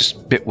 I'm just a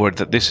bit worried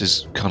that this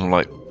is kind of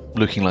like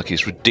looking like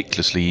it's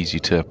ridiculously easy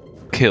to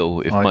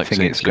kill if I Mike's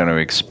think it's going to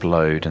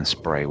explode and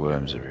spray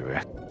worms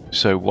everywhere.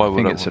 So why I would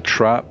think I it's a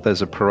trap.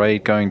 There's a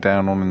parade going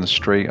down on in the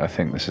street. I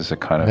think this is a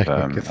kind of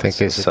I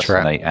think it's a trap.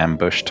 assassinate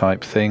ambush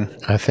type thing.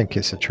 I think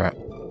it's a trap.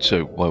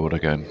 So why would I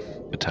go and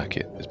attack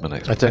it? Is my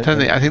next. I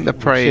think the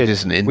parade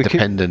is an we could-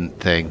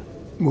 independent thing.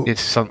 Well,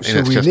 It's something shall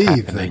that's we just leave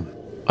happening. then?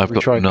 I've We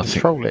got try and nothing.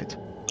 control it.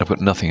 I've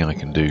got nothing I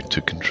can do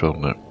to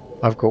control it.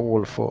 I've got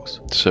Wall of Force.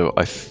 So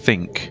I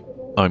think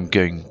I'm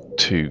going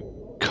to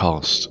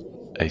cast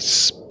a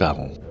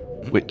spell,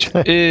 which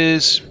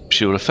is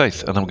Shield of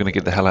Faith, and I'm going to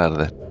get the hell out of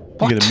there.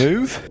 You're going to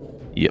move,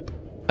 Yep,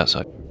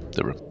 outside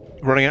the room.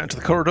 running out into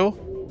the corridor.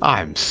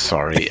 I'm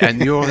sorry,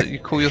 and you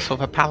call yourself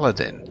a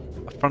paladin,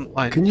 a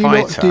frontline Can you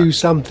fighter. not do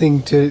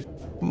something to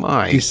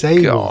My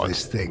disable God.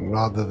 this thing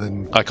rather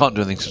than... I can't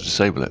do anything to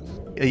disable it.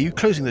 Are you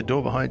closing the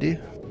door behind you?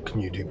 Can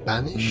you do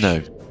banish?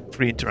 No.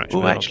 Free interaction.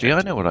 Oh, with actually, I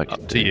object. know what I can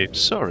Up do. to you.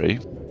 Sorry.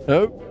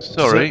 Oh,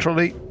 Sorry.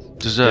 Trolley.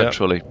 Desert Yep.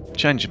 trolley.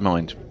 Change your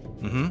mind.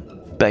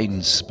 Mm-hmm.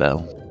 Bane spell.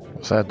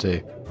 What's that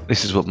do?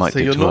 This is what Mike So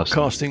did you're to not us.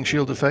 casting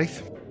Shield of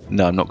Faith?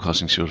 No, I'm not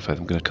casting Shield of Faith.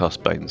 I'm going to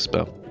cast Bane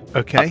spell.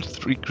 Okay. Up to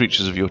 3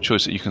 creatures of your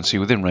choice that you can see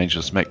within range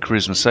must make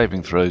charisma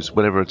saving throws.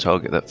 Whenever a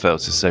target that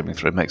fails this saving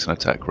throw makes an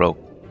attack roll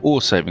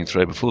or saving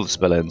throw before the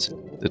spell ends,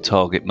 the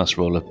target must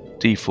roll a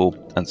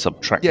d4 and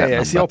subtract that Yeah, number.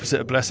 it's the opposite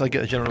of Bless. I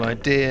get the general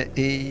idea.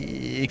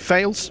 He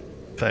fails.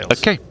 Fails.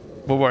 Okay.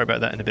 We'll worry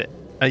about that in a bit.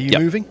 Are you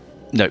Yep. moving?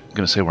 No, I'm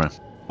going to stay around.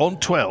 On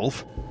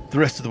 12, the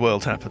rest of the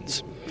world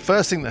happens.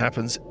 First thing that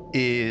happens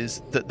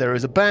is that there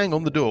is a bang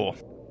on the door.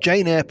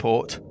 Jane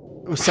Airport,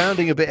 was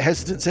sounding a bit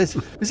hesitant, says,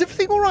 "Is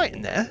everything all right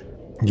in there?"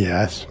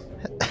 Yes.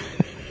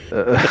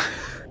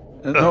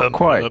 Not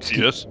quite.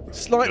 Yes.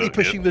 Slightly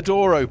pushing the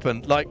door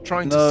open, like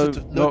trying to No, sort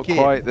of not look in.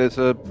 quite. There's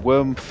a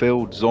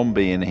worm-filled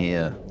zombie in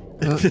here.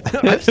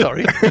 I'm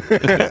sorry.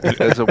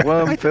 There's a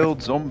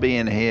worm-filled zombie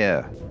in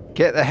here.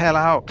 Get the hell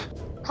out.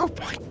 Oh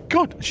my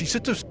God. She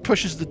sort of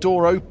pushes the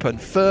door open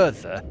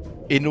further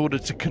in order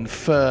to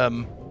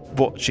confirm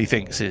what she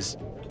thinks is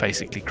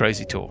basically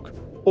crazy talk.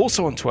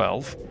 Also on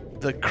 12,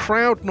 the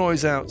crowd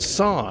noise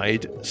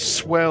outside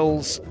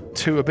swells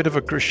to a bit of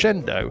a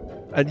crescendo,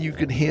 and you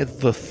can hear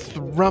the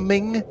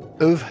thrumming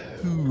of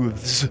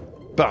hooves.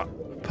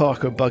 But,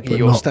 Parker and Buggy, But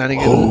you're not standing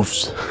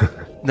hooves.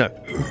 No,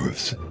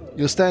 hooves.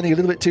 You're standing a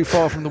little bit too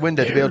far from the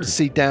window to be able to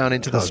see down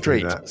into the Can't do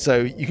street. that.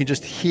 So you can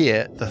just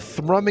hear the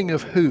thrumming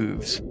of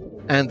hooves,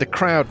 and the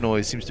crowd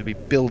noise seems to be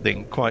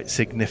building quite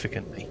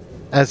significantly.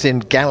 As in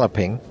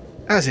galloping.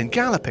 As in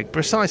galloping,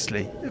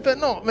 precisely. But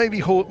not maybe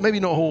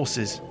not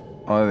horses.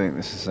 I think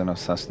this is an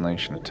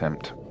assassination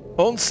attempt.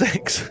 On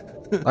 6,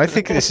 I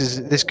think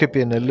this could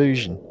be an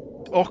illusion.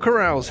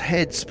 Okaral's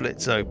head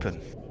splits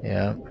open.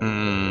 Yeah.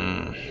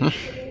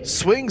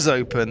 Swings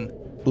open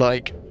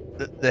like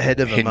the head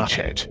of a Hinge muppet.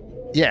 head.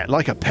 Yeah,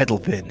 like a pedal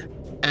pin.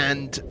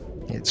 And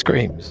It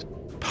screams.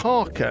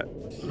 Parker,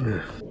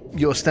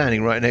 you're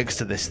standing right next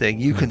to this thing.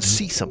 You can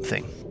see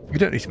something. You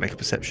don't need to make a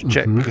perception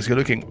check because you're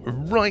looking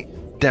right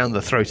down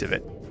the throat of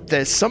it.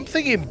 There's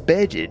something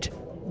embedded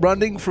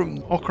running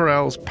from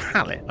Okaral's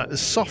palate, like the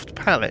soft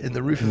palate in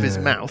the roof of his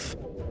mouth,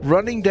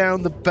 running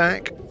down the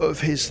back of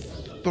his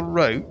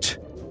throat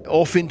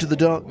off into the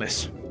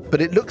darkness.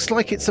 But it looks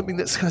like it's something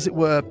that's, as it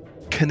were,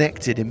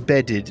 connected,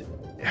 embedded,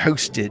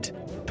 hosted,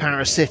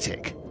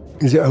 parasitic.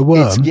 Is it a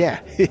worm?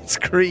 It's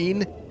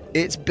green,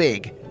 it's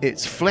big,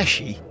 it's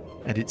fleshy,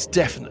 and it's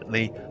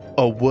definitely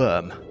a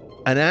worm.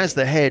 And as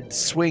the head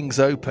swings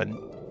open,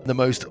 the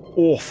most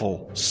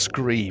awful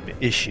scream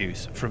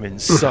issues from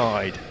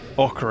inside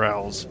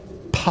Okaral's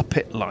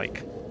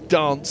puppet-like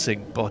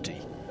dancing body.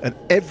 And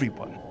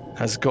everyone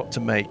has got to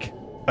make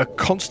a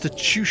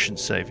Constitution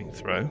saving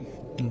throw.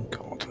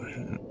 God.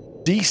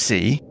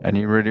 DC. And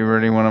you really,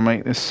 really want to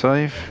make this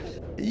save?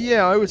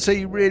 Yeah, I would say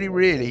you really,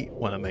 really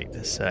want to make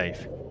this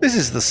save. This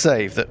is the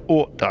save that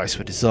Ort dice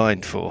were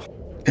designed for.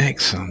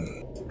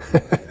 Excellent.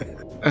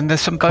 And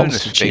there's some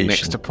bonus for being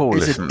next to Paul,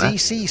 It's a isn't there?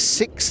 DC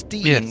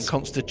 16 Yes.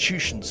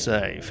 Constitution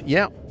save.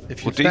 Yeah.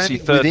 If Well, you're DC standing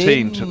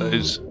 13 within to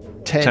those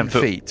 10 10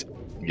 foot. feet.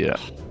 Yeah.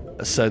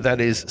 So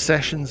that is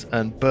Sessions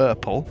and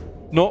Burple.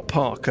 Not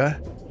Parker.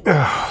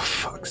 Oh,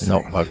 fuck's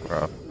Not sake.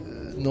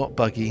 Bugrub. Not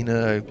Buggy.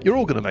 No. You're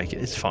all going to make it.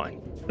 It's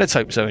fine. Let's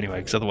hope so anyway,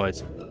 because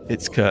otherwise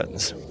It's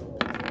curtains.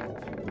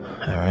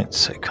 All right,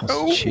 so Oh,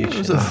 Constitution.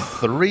 there's a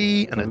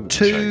 3 and a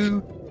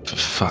 2. For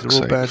These fuck's are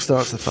all sake. bad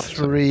starts. The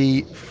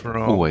 3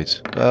 from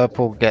Always.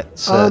 Purple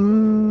gets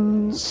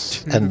and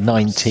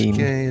 19.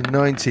 Okay,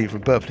 19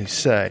 from Purple, who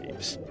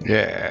saves.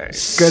 Yeah.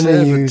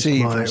 Gonna use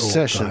 17 my from alt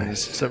Sessions.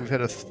 dice. So we've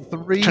had a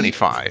 3.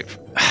 25.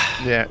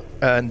 Yeah,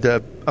 and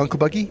Uncle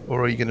Buggy,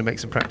 or are you going to make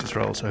some practice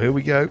rolls? So here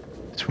we go.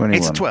 21.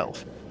 It's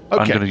 12. I'm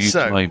Okay, going to use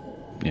so my...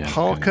 Yeah,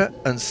 Parker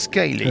and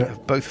Scaly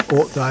have both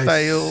Alt dice.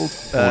 failed.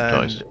 Alt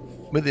and dice.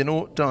 with an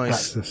Alt dice,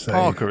 That's the save.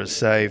 Parker has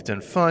saved.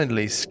 And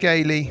finally,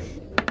 Scaly.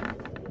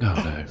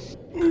 Oh,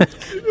 no.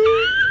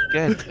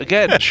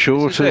 Again.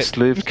 Shortest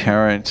lived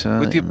character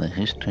With your- in the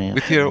history of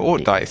With your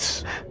Ort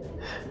dice.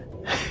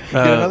 You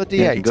get another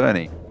You haven't D8. got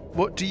any.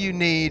 What do you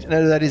need?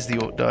 No, that is the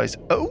Alt dice.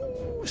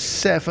 Oh,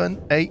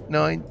 7, 8,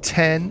 9,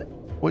 10.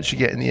 What'd you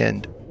get in the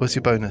end? What's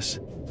your bonus?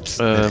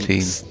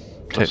 13.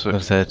 plus a-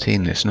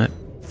 13, isn't it?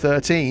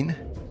 13.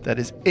 That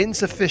is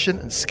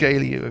insufficient. And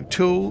Scaly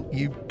O'Toole,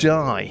 you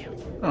die.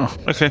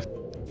 Okay.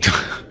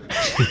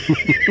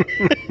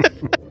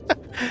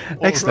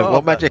 Excellent. Or What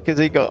rather- magic has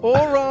he got?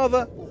 Or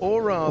rather,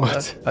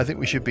 What? I think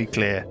we should be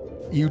clear.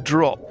 You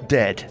drop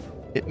dead.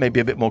 It may be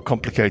a bit more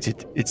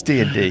complicated. It's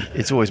D&D.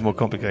 It's always more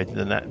complicated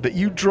than that. But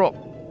you drop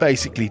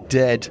basically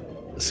dead,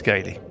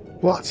 Scaly.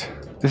 What?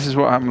 This is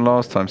what happened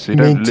last time, so you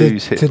You don't mean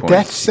lose to hit points. death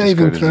you just go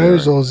saving to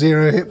throws 0. or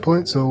 0 hit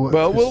points or what?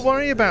 Well, we'll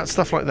worry about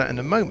stuff like that in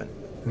a moment.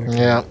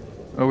 Yeah.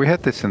 Well, we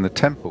had this in the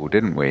temple,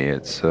 didn't we?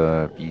 It's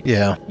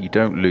Yeah. you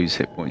don't lose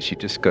hit points, you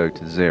just go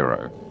to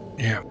 0.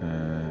 Yeah.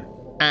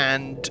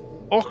 And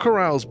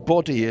Okoral's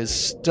body is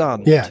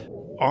stunned. Yeah.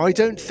 I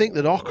don't think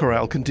that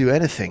Okoral can do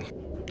anything.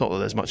 Not that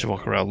there's much of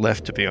Okoral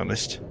left, to be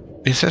honest.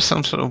 Is there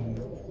some sort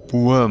of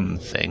worm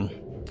thing?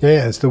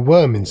 Yeah, it's the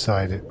worm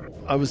inside it.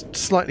 I was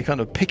slightly kind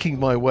of picking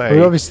my I way.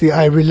 mean, obviously,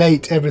 I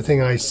relate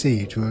everything I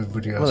see to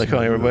everybody else. Well, they in can't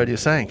the hear a room. word you're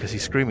saying because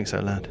he's screaming so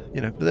loud. You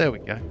know, but there we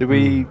go. Do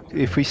we,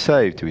 if we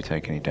save, do we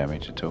take any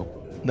damage at all?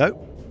 No.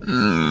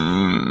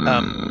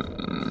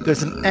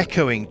 There's an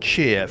echoing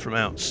cheer from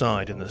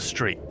outside in the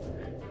street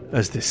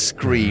as this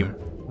scream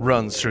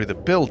runs through the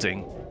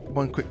building.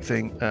 One quick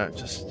thing,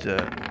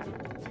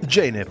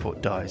 Jane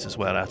Airport dies as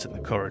well out in the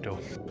corridor.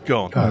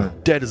 Gone.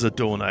 Dead as a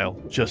doornail.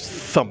 Just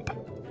thump.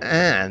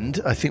 And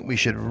I think we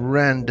should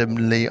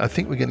randomly... I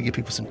think we're going to give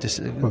people some...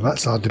 Well,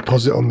 that's our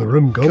deposit on the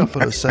room gone.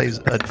 couple of saves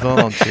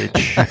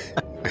advantage.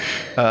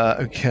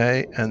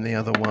 Okay, and the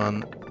other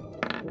one...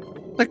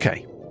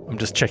 Okay, I'm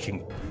just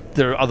checking.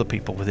 There are other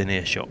people within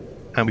earshot.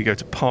 And we go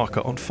to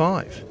Parker on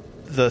 5.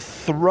 The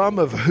thrum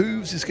of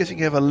hooves is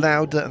getting ever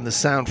louder, and the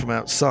sound from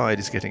outside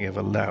is getting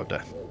ever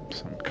louder.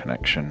 Some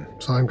connection.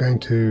 So I'm going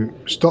to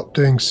stop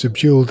doing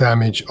subdual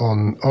damage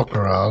on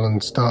Okoral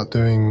and start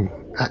doing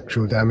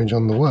actual damage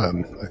on the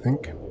worm, I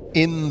think.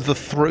 In the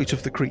throat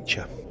of the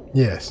creature.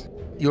 Yes.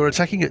 You're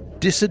attacking at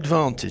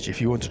disadvantage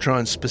if you want to try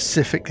and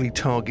specifically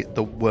target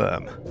the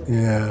worm.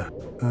 Yeah.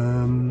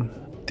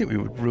 I think we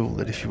would rule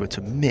that if you were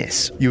to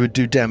miss, you would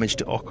do damage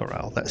to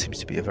Okoral. That seems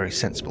to be a very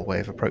sensible way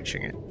of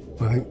approaching it.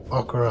 I think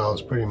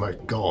Okoral's pretty much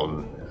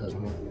gone,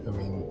 hasn't he? I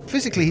mean,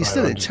 Physically, if he's I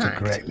still understood intact.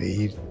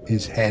 correctly,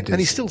 his head is... And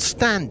he's still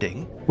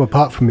standing. Well,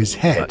 apart from his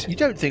head. But you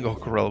don't think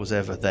Okoral was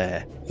ever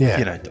there. Yeah.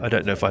 You know, I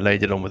don't know if I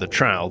laid it on with a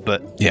trowel,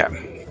 but... Yeah.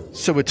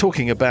 So we're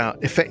talking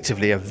about,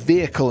 effectively, a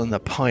vehicle and the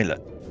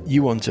pilot.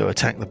 You want to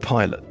attack the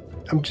pilot.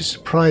 I'm just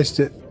surprised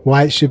at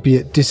why it should be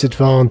at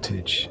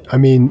disadvantage. I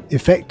mean,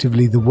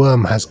 effectively, the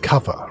worm has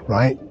cover,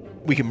 right?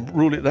 We can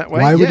rule it that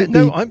way. Why would Yeah, it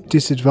no, be I'm...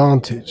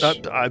 disadvantage?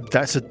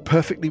 That's a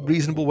perfectly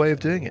reasonable way of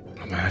doing it.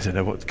 I don't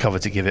know what cover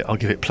to give it. I'll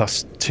give it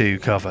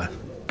 +2 cover.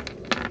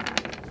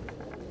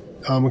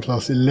 Armor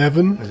class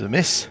 11. There's a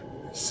miss.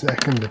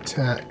 Second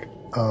attack,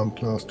 arm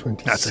class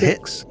 26. That's a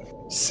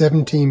hit.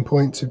 17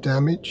 points of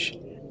damage.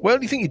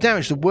 Well, you think you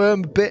damaged the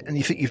worm a bit, and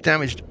you think you've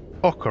damaged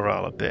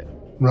Okoral a bit.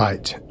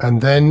 Right,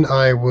 and then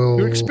I will...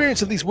 Your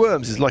experience of these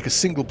worms is like a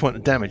single point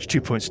of damage,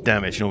 2 points of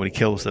damage normally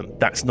kills them.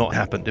 That's not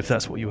happened, if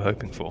that's what you were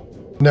hoping for.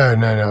 No.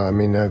 I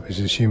mean, I was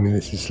assuming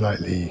this is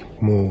slightly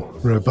more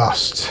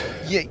robust.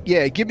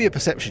 Yeah, give me a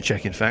perception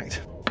check, in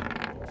fact.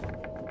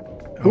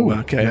 Ooh,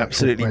 Okay, natural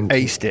absolutely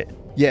 20. aced it.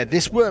 Yeah,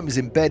 this worm is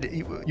embedded.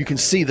 You can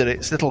see that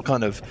its little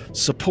kind of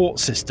support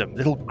system,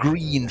 little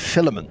green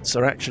filaments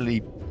are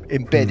actually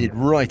embedded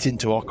right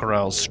into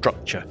Okoral's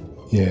structure.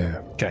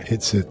 Yeah. Okay.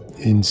 It's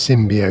in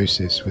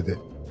symbiosis with it.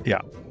 Yeah,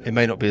 it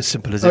may not be as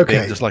simple as it being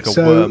Okay, just like a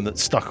so- worm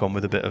that's stuck on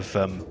with a bit of,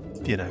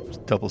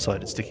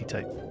 double-sided sticky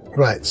tape.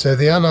 Right, so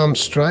the unarmed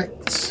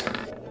strikes.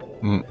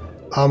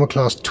 Armor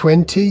class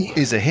 20.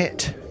 Is a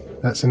hit.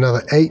 That's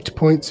another 8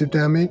 points of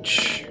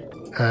damage.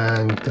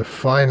 And the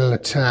final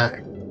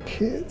attack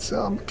hits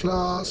armor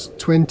class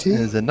 20.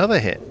 There's another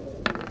hit.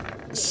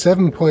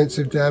 7 points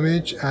of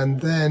damage, and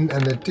then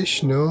an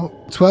additional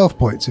 12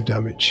 points of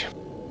damage.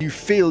 You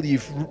feel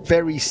you've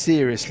very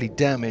seriously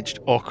damaged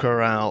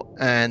Okoral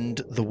and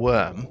the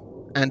worm,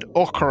 and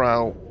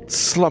Okoral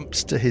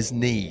slumps to his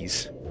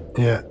knees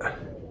Yeah.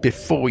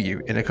 before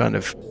you in a kind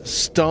of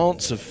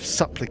stance of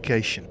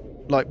supplication.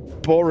 like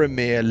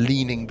Boromir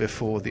leaning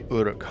before the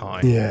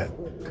Uruk-hai. Yeah.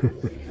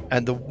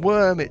 And the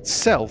worm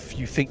itself,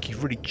 you think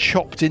you've really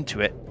chopped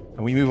into it.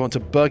 And we move on to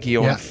Buggy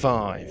on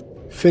 5.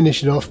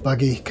 Finish it off,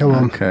 Buggy. Come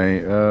on.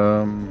 Okay.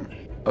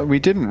 We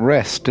didn't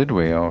rest, did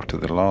we, after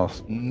the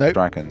last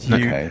dragons? You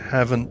Okay.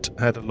 haven't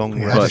had a long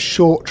We rest. had a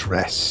short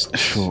rest.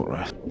 Short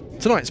rest.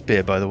 Tonight's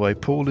beer, by the way,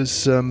 Paul,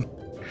 is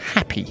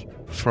Happy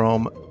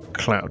from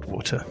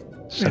Cloudwater.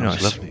 Very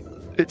Sounds nice. lovely.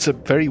 It's a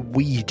very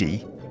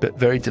weedy but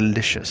very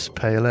delicious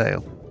pale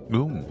ale.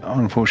 Ooh.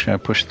 Unfortunately, I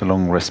pushed the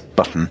long rest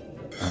button.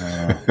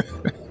 I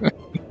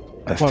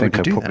Why think would you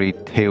I do probably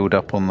healed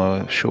up on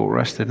the short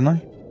rest, didn't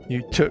I?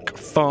 You took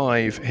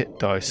 5 hit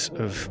dice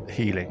of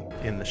healing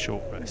in the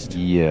short rest.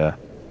 Yeah.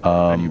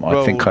 And you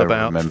I think I rolled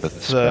about remember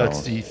the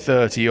spells.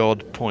 30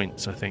 odd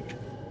points, I think.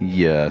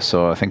 Yeah,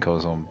 so I think I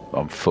was on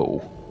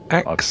full.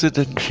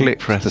 Accidentally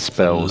Clicked pressed the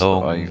spells that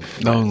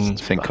long I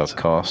think I've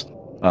cast.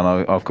 And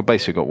I've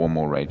basically got one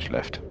more rage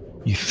left.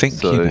 You think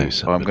So you know I'm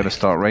somebody. going to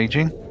start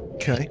raging.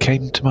 Okay.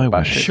 Came to my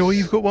Bash wish. it. Sure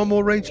you've got one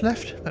more rage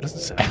left? That doesn't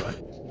sound right.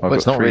 I've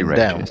it's got not 3 written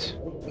down. rages.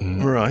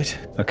 Right.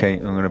 Okay,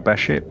 I'm going to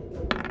bash it.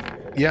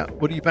 Yeah,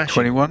 what are you bashing?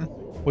 21.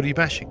 What are you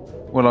bashing?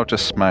 Well, I'll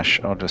just smash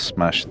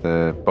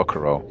the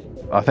Bokkerol.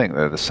 I think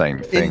they're the same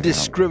thing.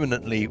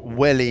 Indiscriminately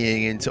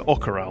wellying into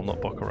Okkaral, not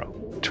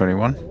Bokkaral.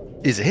 21.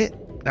 Is a hit.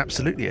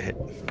 Absolutely a hit.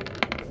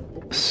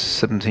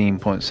 17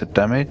 points of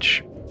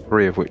damage,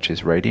 3 of which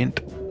is radiant.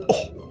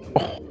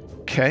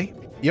 Okay.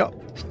 Yep.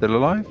 Still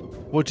alive?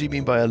 What do you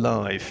mean by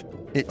alive?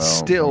 It's Well,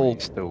 still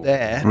he's still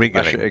there. Bash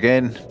Wriggling. it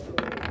again.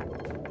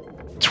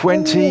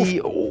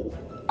 20. Oh,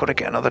 got to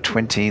get another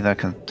 20. That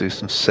can do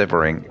some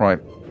severing. Right.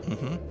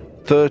 Mhm.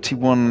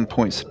 31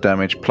 points of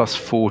damage plus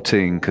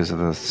 14 because of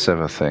the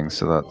sever thing.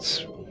 So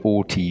that's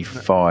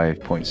 45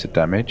 points of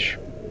damage.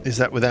 Is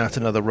that without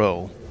another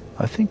roll?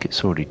 I think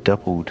it's already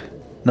doubled.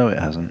 No, it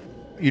hasn't.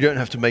 You don't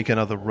have to make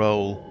another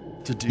roll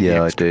to do Yeah, the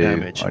I extra do.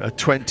 damage. I A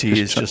 20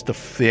 just is try-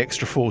 just the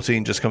extra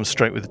 14 just comes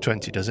straight with the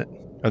 20, does it?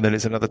 And then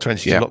it's another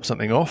 20 Yeah. to lop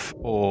something off?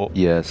 Or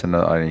Yeah, so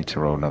I need to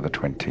roll another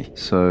 20.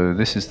 So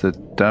this is the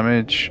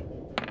damage.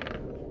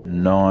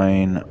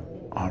 9.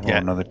 I'll roll Yeah.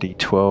 another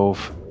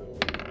d12.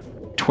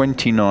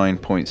 29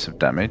 points of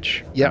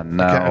damage. Yep,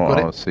 And okay, now I've got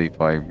it. I'll see if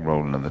I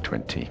roll another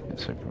 20.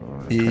 So if I roll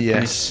another 20.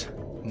 yes.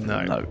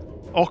 No. No.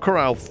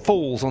 Okkaral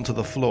falls onto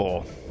the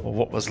floor, or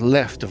what was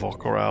left of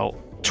Okkaral,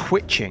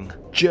 twitching,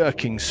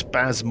 jerking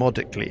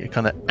spasmodically, a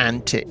kind of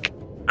antic,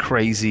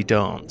 crazy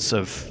dance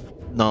of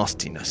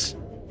nastiness.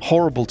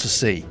 Horrible to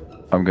see.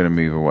 I'm going to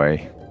move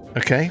away.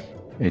 Okay?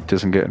 It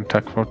doesn't get an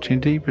attack of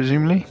opportunity,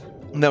 presumably?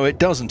 No, it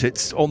doesn't.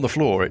 It's on the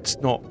floor. It's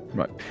not.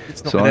 Right.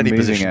 It's not So in I'm any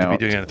moving position to be out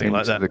doing anything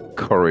like into that. the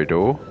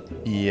corridor.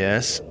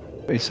 Yes.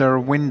 Is there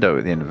a window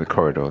at the end of the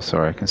corridor?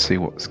 Sorry, I can see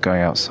what's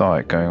going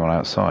on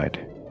outside.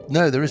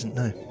 No, there isn't.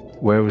 No.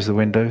 Where was the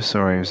window?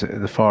 Sorry, was it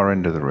at the far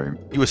end of the room?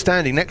 You were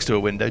standing next to a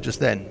window just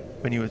then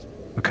when you were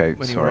Okay,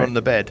 when you were sorry. on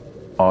the bed.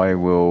 I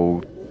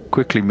will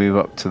quickly move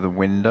up to the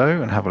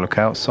window and have a look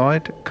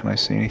outside. Can I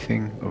see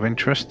anything of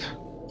interest?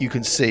 You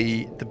can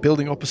see the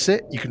building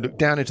opposite. You can look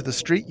down into the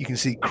street. You can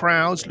see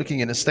crowds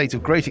looking in a state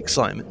of great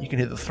excitement. You can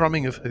hear the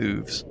thrumming of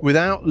hooves.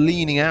 Without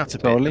leaning out a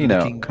bit. So I'll and lean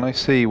out. looking- Can I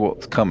see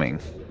what's coming?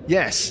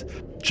 Yes,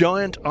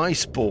 giant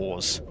ice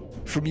boars.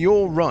 From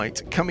your right,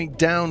 coming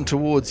down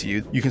towards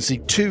you, you can see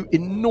 2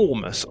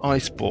 enormous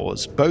ice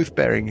boars, both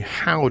bearing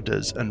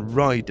howdahs and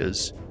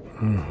riders,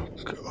 Oh,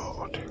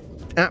 God.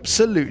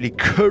 absolutely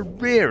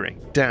careering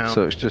down.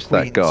 So it's just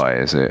that Queen's guy,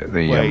 is it?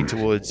 The way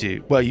towards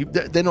you. Well,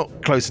 they're not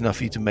close enough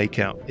for you to make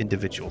out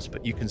individuals,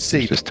 but you can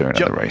see. He's just doing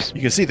another race.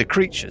 You can see the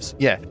creatures.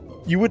 Yeah,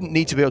 you wouldn't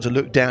need to be able to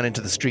look down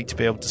into the street to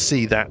be able to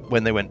see that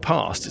when they went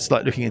past. It's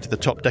like looking into the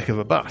top deck of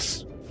a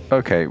bus.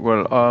 Okay,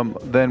 well,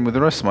 then with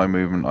the rest of my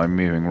movement, I'm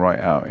moving right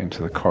out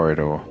into the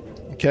corridor.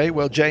 Okay,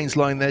 well, Jane's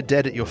lying there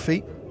dead at your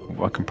feet.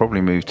 I can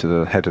probably move to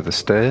the head of the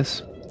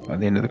stairs at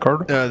the end of the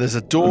corridor. There's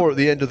a door at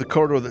the end of the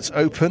corridor that's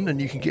open, and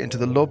you can get into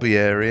the lobby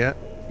area.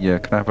 Yeah,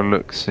 can I have a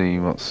look, see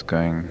what's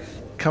going...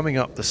 Coming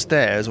up the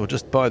stairs, or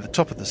just by the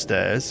top of the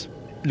stairs,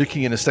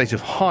 looking in a state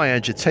of high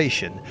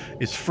agitation,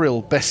 is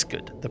Frill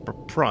Beskard, the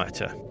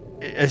proprietor.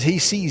 As he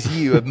sees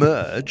you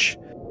emerge,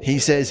 he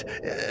says,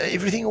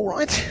 "Everything all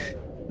right?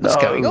 What's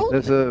going on?"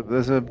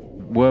 There's a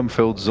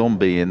worm-filled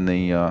zombie in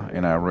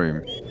our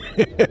room.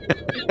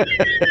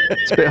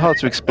 It's a bit hard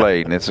to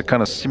explain. It's a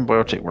kind of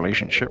symbiotic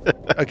relationship.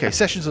 Okay,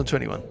 sessions on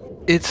 21.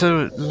 It's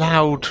a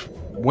loud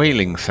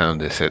wailing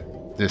sound, is it?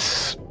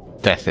 This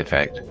death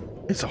effect.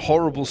 It's a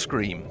horrible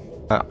scream.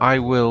 I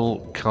will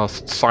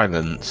cast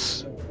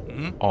silence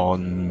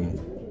on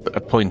a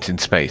point in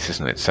space,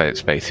 isn't it? So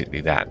it's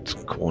basically that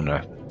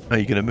corner. Are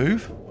you going to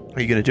move?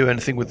 Are you going to do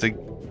anything with the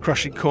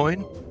crushing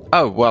coin?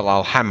 Oh, well,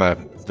 I'll hammer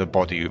the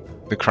body,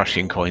 the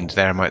crushing coins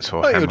there. I might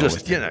sort of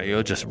hammer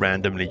you're just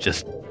randomly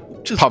just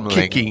Pummeling.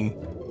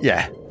 kicking.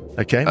 Yeah.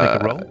 Okay, make a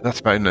roll.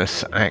 That's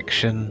bonus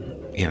action.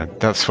 Yeah,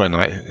 that's when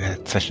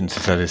Sessions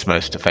said is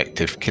most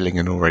effective, killing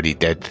an already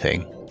dead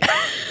thing.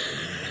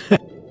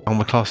 On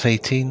the class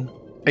 18.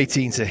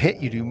 18's a hit.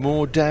 You do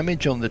more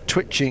damage on the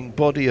twitching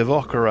body of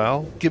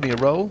Ok'Ral. Give me a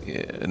roll.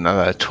 Yeah,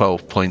 another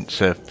 12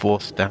 points of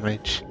force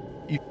damage.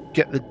 You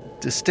get the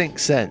distinct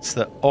sense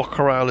that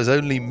Ok'Ral is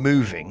only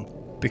moving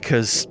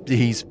because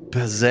he's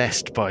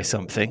possessed by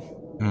something.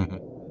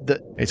 Mm-hmm.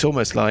 That it's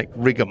almost like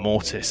rigor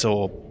mortis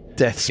or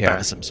death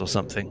spasms or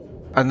something.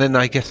 And then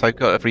I guess I've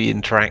got a free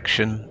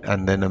interaction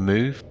and then a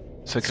move.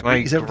 So can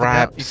I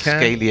grab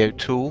Scaly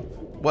O'Toole?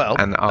 Well,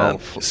 and I'll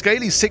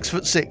Scaly's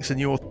 6'6" and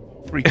you're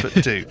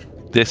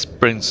 3'2". This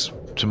brings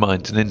to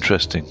mind an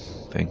interesting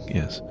thing,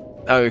 yes.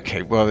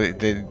 Okay, well,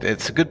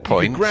 it's a good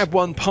point. You grab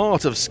one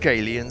part of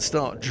Scaly and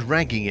start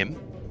dragging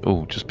him.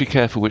 Oh, just be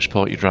careful which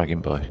part you drag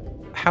him by.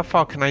 How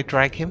far can I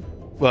drag him?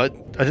 Well,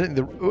 I don't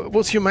think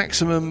what's your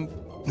maximum...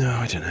 No,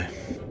 I don't know.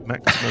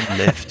 Maximum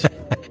lift.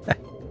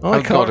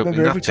 I can't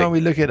remember. Every time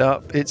we look it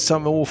up, it's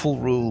some awful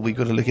rule. We've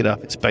got to look it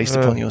up. It's based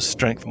upon your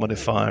strength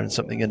modifier and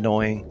something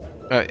annoying.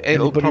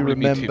 It'll probably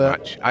be too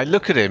much. I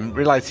look at him,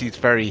 realise he's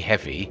very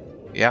heavy.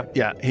 Yeah?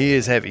 Yeah, he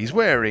is heavy. He's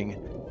wearing...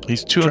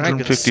 He's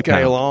 250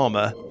 scale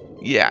armour.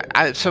 Yeah,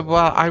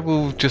 I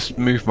will just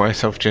move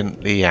myself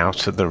gently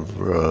out of the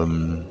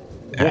room.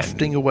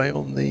 Wafting away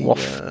on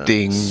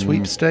the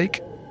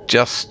sweepstake.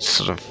 Just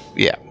sort of,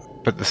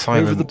 but the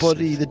silence... Over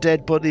the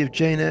dead body of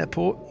Jane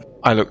Airport.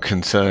 I look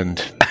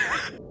concerned.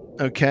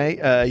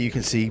 Okay, you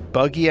can see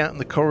Buggy out in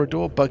the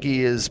corridor.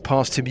 Buggy is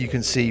past him. You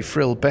can see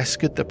Frill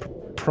Beskard, the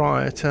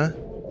proprietor.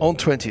 On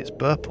 20, it's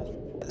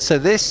Burple. So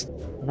this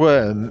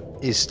worm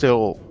is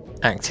still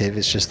active,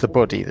 it's just the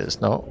body that's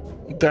not.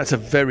 That's a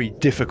very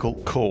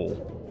difficult call.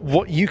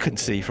 What you can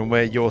see from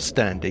where you're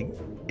standing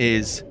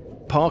is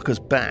Parker's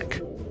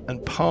back,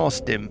 and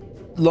past him,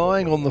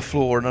 lying on the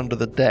floor and under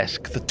the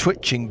desk, the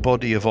twitching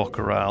body of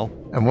Ok'Ral.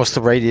 And what's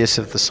the radius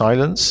of the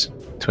silence?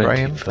 20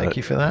 Graham, thank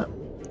you for that.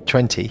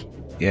 20.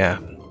 Yeah.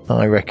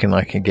 I reckon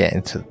I can get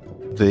into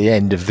the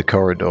end of the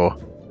corridor.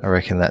 I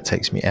reckon that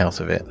takes me out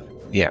of it.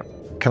 Yeah.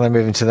 Can I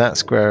move into that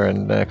square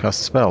and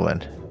cast a spell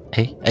then?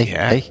 Hey,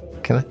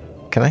 can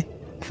I?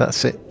 If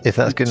that's it, if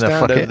that's good enough,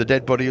 stand over the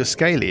dead body of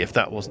Scaly if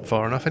that wasn't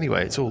far enough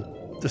anyway. It's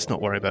all, let's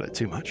not worry about it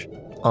too much.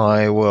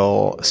 I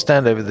will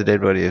stand over the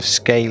dead body of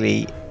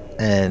Scaly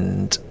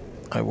and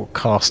I will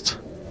cast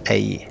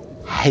a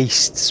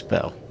haste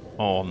spell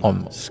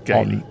on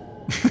Scaly.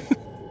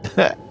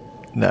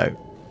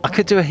 No, I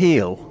could do a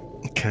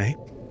heal. Okay.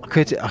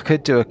 I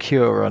could do a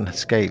cure on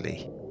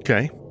Scaly.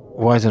 Okay.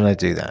 Why don't I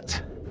do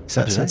that? Is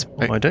that sensible?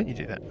 Why don't you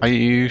do that? Are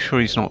you sure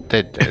he's not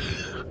dead?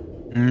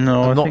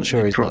 No, I'm I not think sure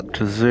he he's dropped not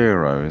to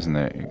 0, isn't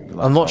it?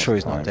 I'm not sure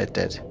he's not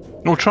dead.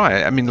 We'll try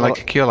it. I mean, like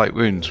a cure like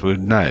wounds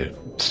would know.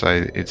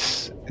 So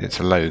it's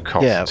a low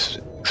cost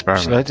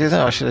experiment. Should I do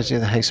that or should I do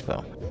the haste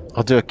spell?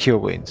 I'll do a cure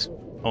wounds.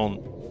 On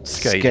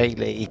Scaly.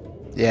 Scaly.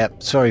 Yeah,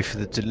 sorry for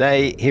the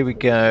delay. Here we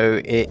go.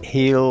 It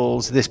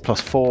heals this plus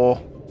 4.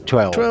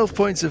 12. 12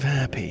 points of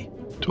happy.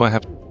 Do I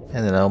have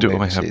And then I'll do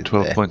move I have to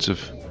 12 there. points of...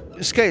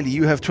 Scaly,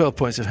 you have 12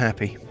 points of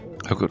happy.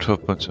 I've got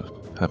 12 points of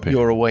happy.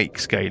 You're awake,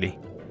 Scaly,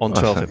 on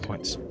 12 hit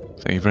points.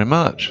 Thank you very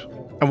much.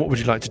 And what would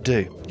you like to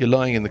do? You're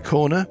lying in the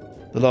corner.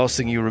 The last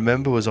thing you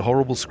remember was a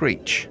horrible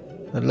screech.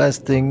 The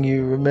last thing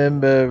you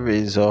remember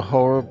is a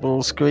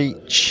horrible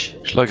screech.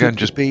 Shall I go and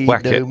just be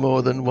whack no it?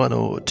 more than one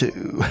or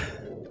two.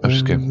 I'm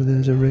just going...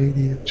 There's a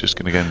radio Just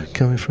going to go and...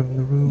 coming from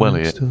the room. Well,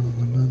 it.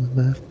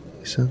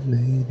 Some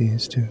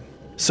ladies too.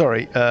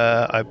 Sorry,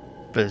 I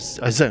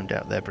zoned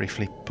out there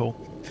briefly, Paul.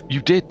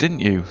 You did, didn't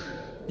you?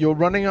 You're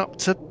running up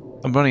to...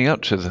 I'm running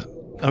up to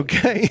the...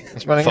 Okay.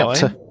 It's running up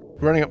to...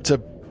 Running up to...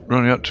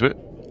 Running up to it.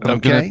 And I'm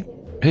Okay. going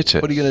to hit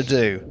it. What are you going to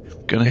do?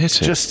 Going to hit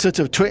it. Just sort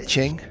of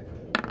twitching.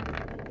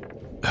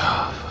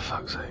 Oh, for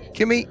fuck's sake.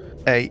 Give me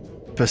a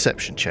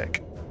perception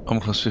check. I'm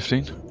class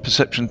 15.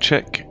 Perception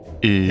check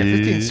Yeah,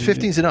 is...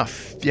 15's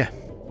enough. Yeah.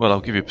 Well,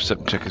 I'll give you a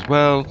perception check as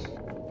well.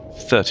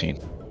 13.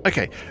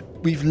 Okay.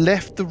 We've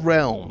left the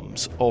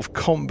realms of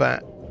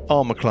combat,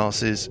 armor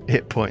classes,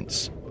 hit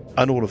points,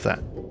 and all of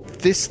that.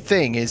 This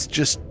thing is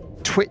just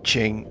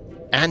twitching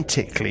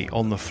antically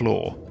on the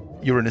floor.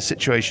 You're in a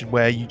situation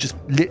where you just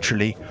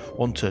literally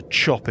want to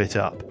chop it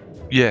up.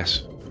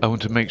 Yes. I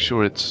want to make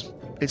sure it's...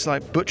 It's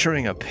like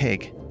butchering a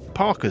pig.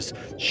 Parker's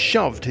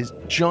shoved his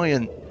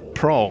giant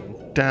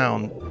prong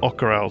down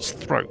Ok'Ral's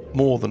throat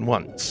more than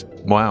once.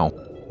 Wow.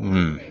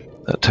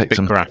 That takes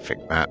some...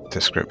 graphic, that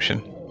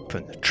description.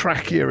 The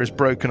trachea is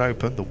broken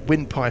open, the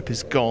windpipe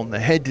is gone, the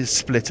head is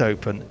split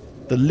open,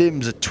 the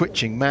limbs are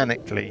twitching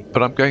manically.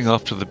 But I'm going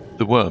after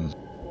the worm.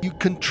 You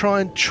can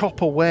try and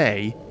chop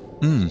away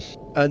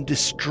and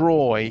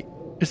destroy...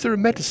 Is there a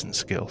medicine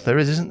skill? There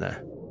is, isn't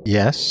there?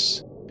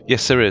 Yes.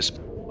 Yes, there is.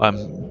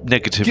 I'm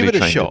negatively Give it a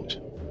trained shot.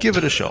 Give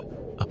it a shot.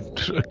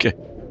 Okay.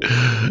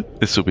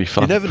 This will be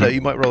fun. You never know,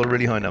 you might roll a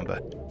really high number.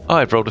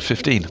 I've rolled a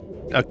 15.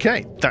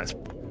 Okay, that's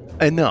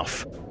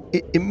enough.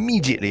 It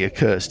immediately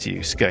occurs to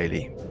you,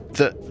 Scaly,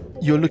 that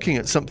you're looking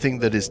at something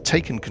that has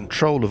taken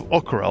control of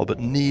Ok'Ral but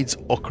needs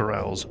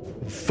Ok'Ral's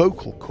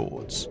vocal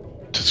cords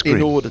To scream.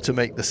 in order to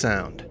make the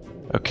sound.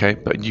 Okay,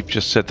 but you've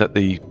just said that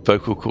the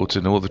vocal cords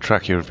and all the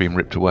trachea have been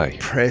ripped away.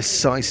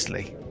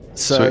 Precisely.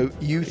 So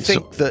you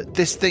think that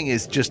this thing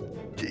is just,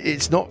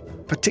 it's not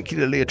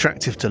particularly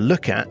attractive to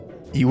look at.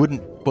 You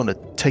wouldn't want to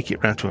take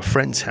it round to a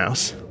friend's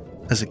house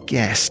as a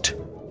guest.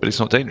 But it's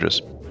not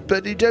dangerous.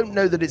 But you don't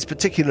know that it's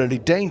particularly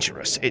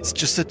dangerous. It's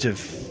just sort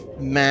of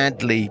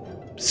madly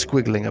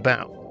squiggling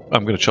about.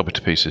 I'm going to chop it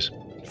to pieces.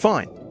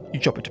 Fine. You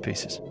chop it to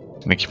pieces.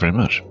 Thank you very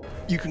much.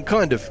 You can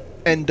kind of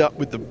end up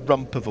with the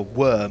rump of a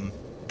worm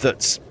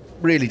that's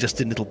really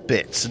just in little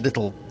bits and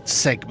little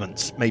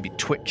segments, maybe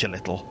twitch a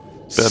little,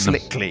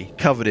 slickly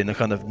covered in a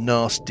kind of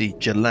nasty,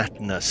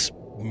 gelatinous,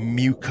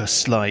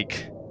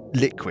 mucus-like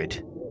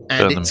liquid.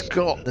 And it's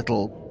got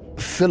little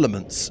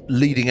filaments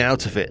leading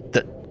out of it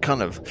that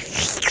kind of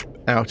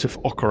out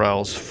of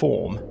Okoral's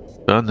form.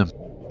 Burn them.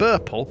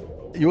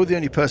 Burple, you're the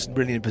only person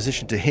really in a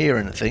position to hear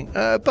anything.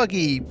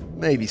 Buggy,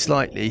 maybe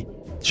slightly.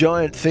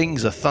 Giant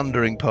things are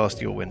thundering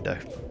past your window.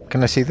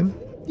 Can I see them?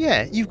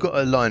 Yeah, you've got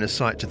a line of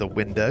sight to the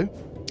window.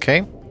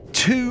 Okay.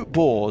 2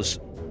 boars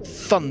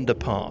thunder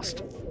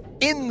past.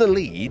 In the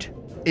lead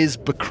is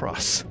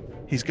Bacrus.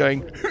 He's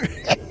going,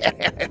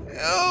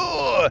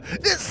 oh,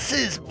 this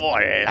is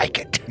more like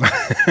it.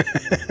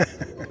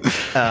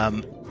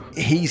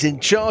 He's in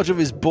charge of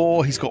his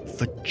boar. He's got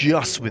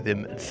Vajus with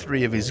him and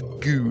 3 of his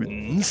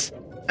goons.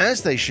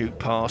 As they shoot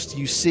past,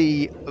 you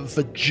see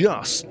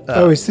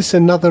Vajus. Is this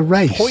another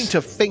race? Point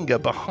a finger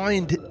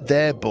behind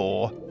their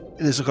boar.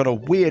 There's a kind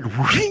of weird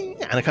ring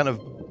and a kind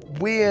of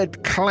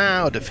weird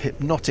cloud of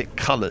hypnotic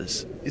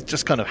colours. It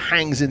just kind of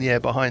hangs in the air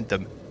behind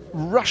them.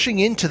 Rushing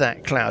into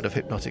that cloud of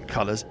hypnotic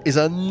colours is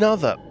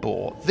another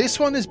boar. This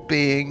one is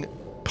being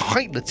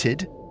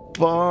piloted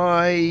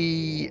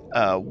by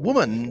a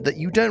woman that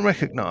you don't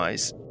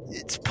recognise.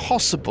 It's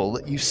possible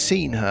that you've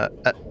seen her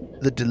at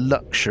the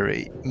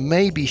Deluxury.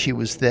 Maybe she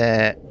was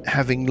there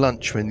having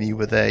lunch when you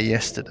were there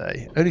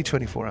yesterday, only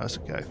 24 hours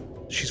ago.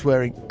 She's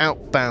wearing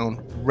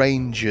Outbound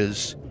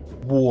Rangers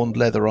worn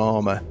leather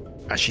armour,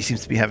 and she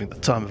seems to be having the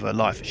time of her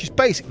life. She's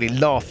basically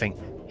laughing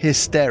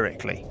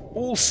hysterically.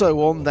 Also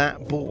on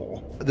that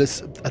boar,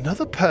 there's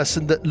another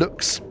person that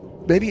looks,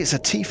 maybe it's a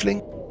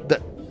tiefling,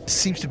 that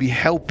seems to be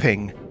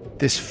helping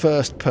this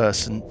first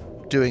person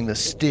doing the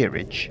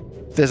steerage.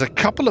 There's a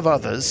couple of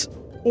others.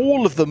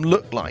 All of them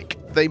look like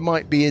they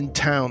might be in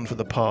town for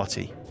the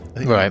party. I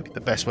think that might be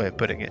the best way of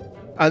putting it.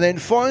 And then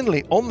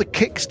finally, on the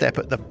kickstep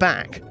at the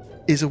back,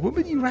 is a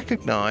woman you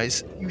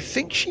recognise. You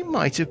think she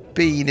might have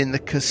been in the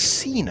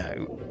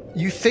casino.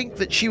 You think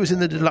that she was in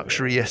the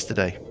Deluxury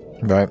yesterday.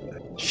 Right.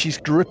 She's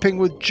dripping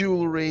with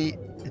jewellery.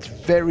 It's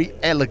very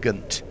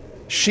elegant.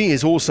 She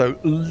is also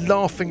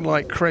laughing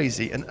like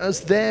crazy. And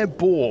as their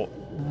boar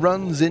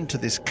runs into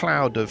this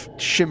cloud of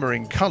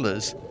shimmering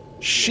colours,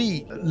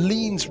 she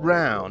leans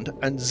round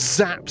and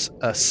zaps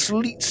a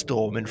sleet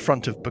storm in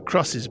front of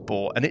Bacrus's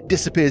boar, and it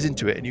disappears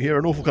into it, and you hear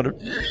an awful kind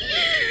of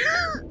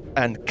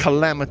and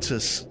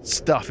calamitous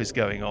stuff is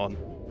going on,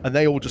 and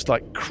they all just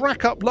like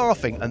crack up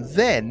laughing, and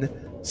then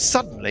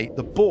suddenly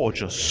the boar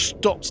just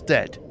stops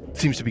dead.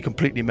 Seems to be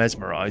completely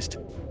mesmerised,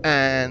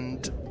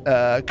 and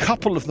a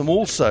couple of them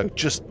also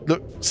just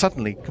look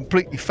suddenly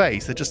completely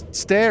phased. They're just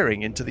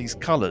staring into these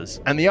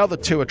colours, and the other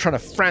 2 are trying to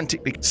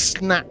frantically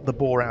snap the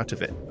boar out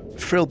of it.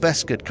 Frill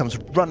Beskard comes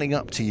running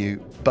up to you,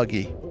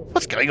 Buggy.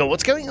 What's going on?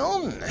 What's going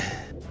on?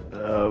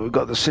 We've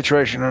got the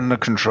situation under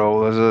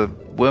control. There's a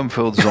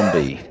worm-filled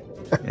zombie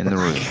in the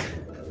room.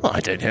 Well, I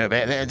don't know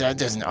about that. That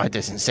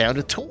doesn't sound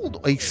at all.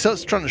 He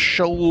starts trying to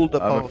shoulder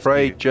past I'm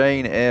afraid you.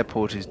 Jane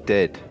Airport is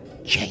dead.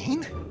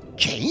 Jane?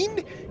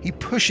 Jane? He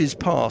pushes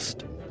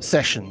past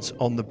Sessions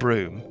on the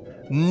broom,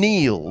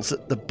 kneels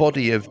at the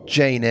body of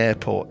Jane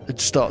Airport and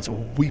starts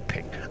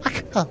weeping. I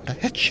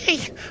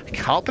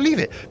can't believe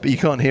it. But you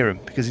can't hear him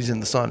because he's in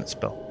the silent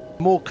spell.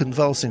 More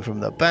convulsing from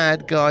the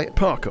bad guy.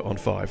 Parker on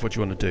 5. What do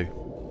you want to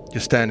do?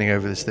 You're standing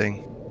over this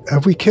thing.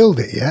 Have we killed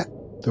it yet?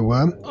 The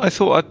worm? I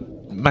thought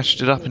I'd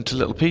mashed it up into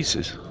little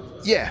pieces.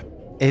 Yeah.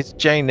 Is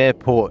Jane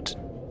Airport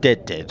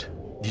dead?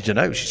 You don't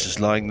know. She's just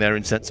lying there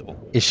insensible.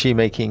 Is she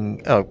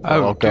making... do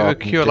a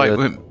cure light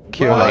wound.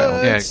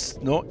 It's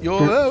not your...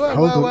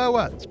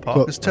 It's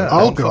Parker's turn.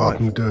 I'll go up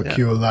and do a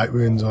cure light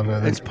wounds on her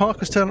then. It's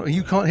Parker's turn.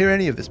 You can't hear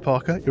any of this,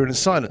 Parker. You're in a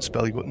silent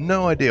spell. You've got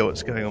no idea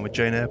what's going on with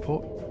Jane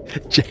Airport.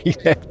 Jane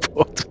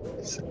Airport.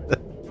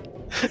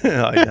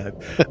 I know.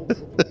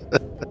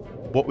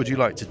 What would you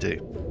like to do?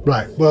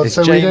 Right, well, it's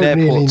so Jane we don't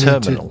Airport really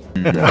Terminal.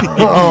 Need to...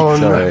 Oh,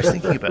 Sorry, I no. was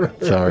thinking about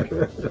it. Sorry.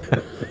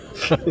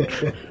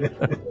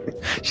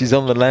 She's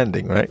on the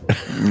landing, right?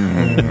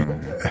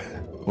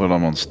 Well,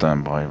 I'm on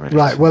standby, ready.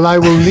 Right, well, I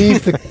will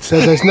leave the...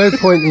 So there's no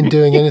point in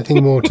doing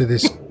anything more to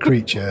this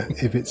creature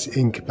if it's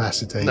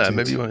incapacitated. No,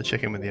 maybe you want to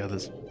check in with the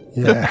others.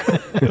 Yeah.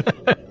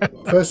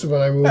 First of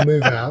all, I will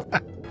move out.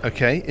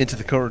 Okay, into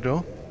the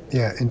corridor.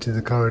 Yeah, into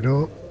the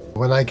corridor.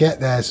 When I get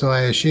there, so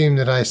I assume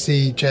that I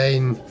see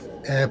Jane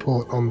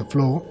Airport on the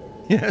floor.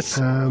 Yes.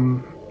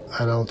 And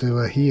I'll do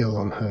a heal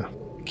on her.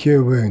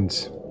 Cure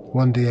wounds.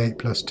 1d8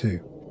 plus 2.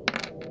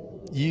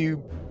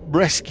 You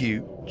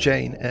rescue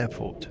Jane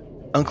Airport.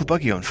 Uncle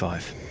Buggy on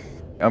 5.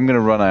 I'm going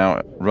to run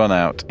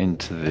out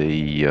into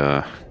the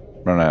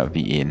run out of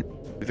the inn.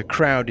 With a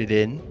crowded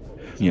inn,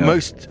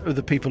 Most of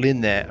the people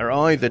in there are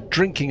either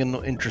drinking and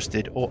not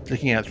interested or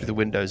looking out through the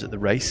windows at the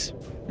race.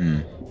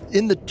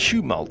 In the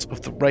tumult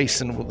of the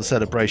race and all the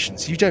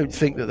celebrations, you don't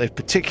think that they've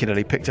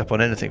particularly picked up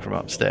on anything from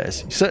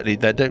upstairs. Certainly,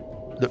 they don't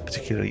look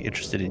particularly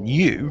interested in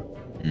you.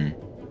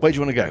 Where do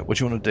you want to go? What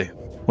do you want to do?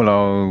 Well,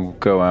 I'll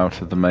go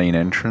out of the main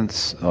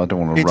entrance. I don't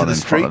want to run in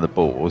front of the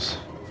boars,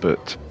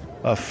 but...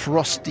 A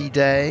frosty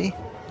day.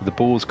 Are the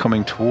boars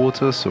coming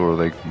towards us, or are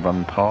they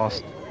run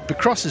past?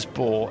 Bacross's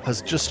boar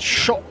has just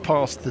shot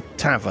past the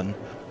tavern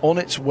on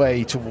its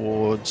way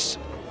towards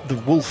the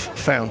Wolf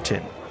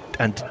Fountain,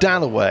 and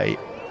Dalloway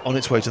on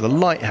its way to the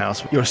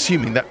lighthouse. You're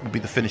assuming that would be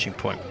the finishing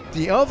point.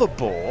 The other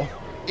boar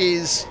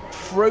is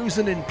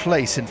frozen in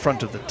place in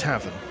front of the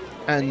tavern,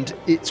 and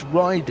its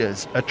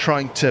riders are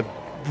trying to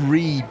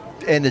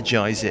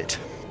re-energize it.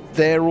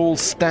 They're all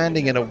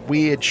standing in a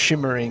weird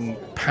shimmering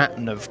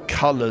pattern of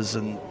colours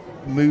and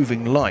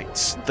moving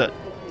lights that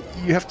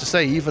you have to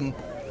say, even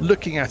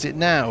looking at it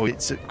now,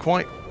 it's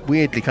quite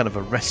weirdly kind of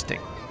arresting.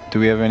 Do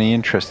we have any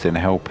interest in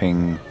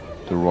helping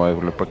the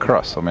rival of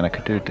Bacross? I mean, I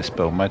could do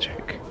Dispel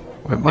Magic.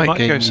 Well, it might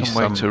go some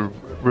way to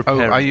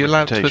repair. Are you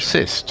allowed to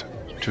assist?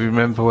 Do you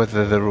remember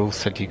whether the rules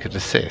said you could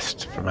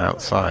assist from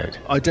outside?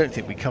 I don't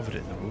think we covered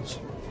it in the rules.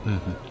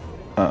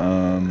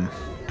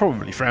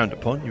 Probably frowned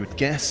upon, you would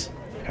guess.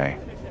 Okay,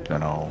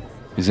 then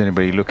Is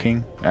anybody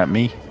looking at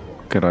me?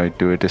 Could I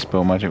do a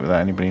Dispel Magic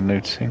without anybody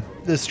noticing?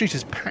 The street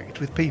is packed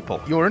with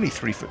people. You're only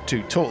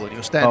 3'2" tall and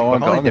you're standing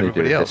behind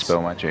everybody else.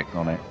 Dispel Magic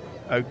on it.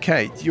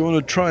 Okay, do you want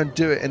to try and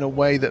do it in a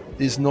way that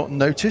is not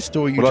noticed,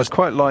 or you I'd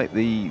quite like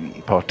the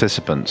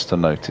participants to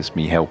notice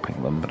me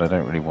helping them, but I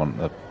don't really want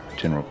the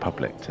general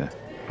public to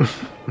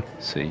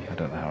see. I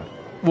don't know how.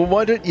 Well,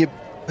 why don't you...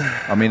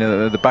 I mean,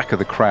 at the back of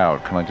the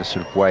crowd, can I just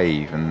sort of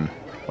wave my hand?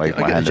 I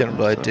get the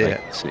general idea.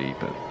 So see,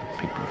 but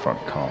people in front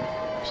can't.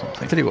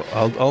 Something. I'll tell you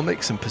what, I'll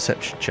make some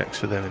perception checks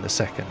for them in a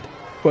second.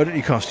 Why don't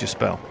you cast your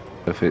spell?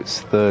 If it's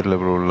third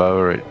level or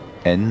lower, it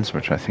ends,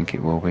 which I think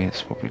it will be.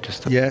 It's probably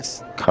just a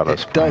colour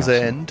spell. It does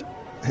end.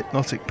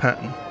 Hypnotic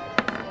pattern.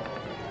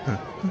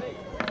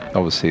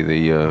 Obviously,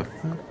 the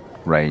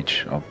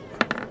rage.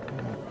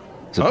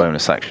 As a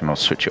bonus action, I'll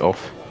switch it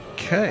off.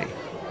 Okay.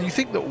 You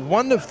think that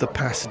one of the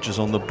passengers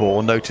on the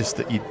boar noticed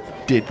that you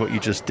did what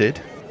you just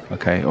did?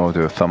 Okay, I'll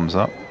do a thumbs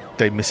up.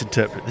 They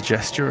misinterpret the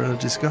gesture and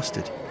are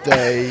disgusted.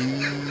 They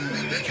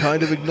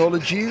kind of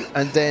acknowledge you,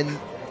 and then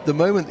the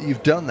moment that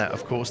you've done that,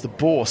 of course, the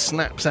boar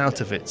snaps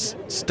out of its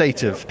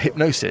state of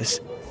hypnosis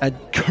and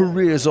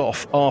careers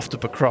off after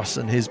Bacross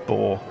and his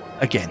boar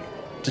again.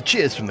 So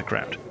cheers from the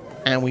crowd.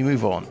 And we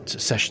move on to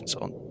sessions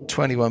on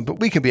 21, but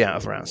we can be out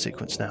of round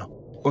sequence now.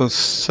 We'll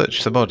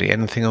search the body.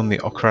 Anything on the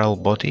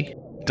Ockrell body?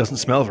 Doesn't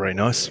smell very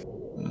nice.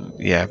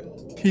 Yeah.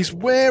 He's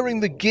wearing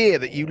the gear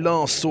that you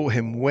last saw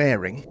him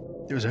wearing.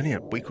 It was only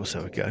a week or so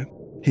ago.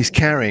 He's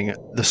carrying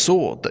the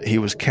sword that he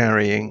was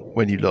carrying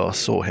when you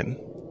last saw him.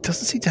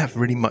 Doesn't seem to have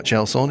really much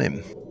else on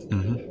him.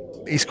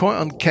 He's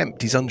quite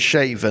unkempt. He's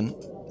unshaven.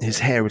 His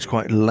hair is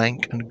quite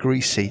lank and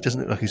greasy. Doesn't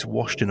look like he's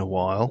washed in a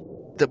while.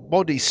 The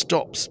body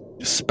stops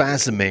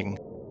spasming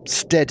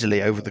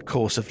steadily over the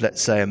course of,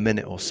 let's say, a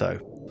minute or so.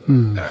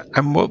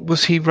 And what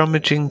was he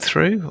rummaging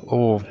through?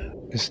 Or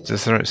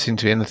does there seem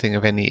to be anything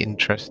of any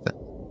interest there?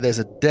 There's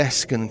a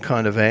desk and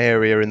kind of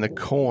area in the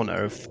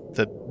corner of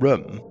the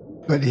room.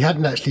 But he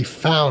hadn't actually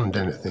found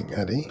anything,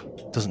 had he?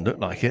 Doesn't look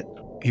like it.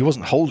 He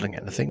wasn't holding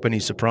anything when you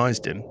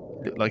surprised him.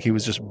 It looked like he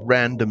was just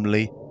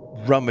randomly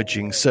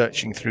rummaging,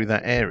 searching through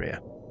that area.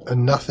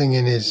 And nothing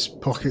in his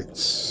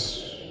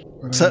pockets?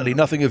 Certainly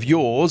nothing of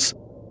yours,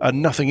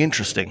 and nothing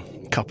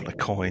interesting. A couple of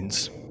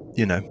coins,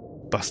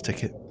 bus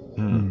ticket.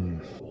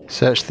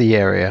 Search the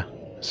area.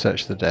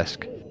 Search the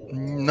desk.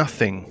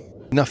 Nothing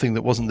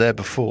that wasn't there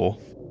before.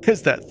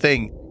 There's that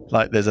thing,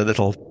 there's a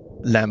little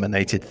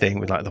laminated thing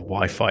with the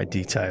Wi-Fi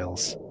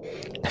details.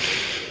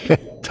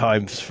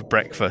 Times for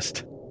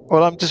breakfast.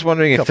 Well, I'm just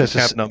wondering if there's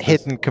a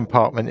hidden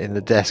compartment in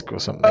the desk or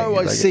something. Oh,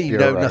 I see.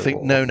 No,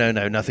 nothing. No,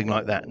 nothing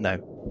like that. No.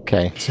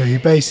 Okay. So you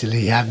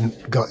basically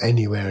hadn't got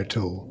anywhere at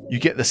all. You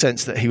get the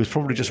sense that he was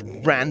probably just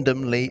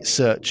randomly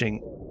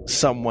searching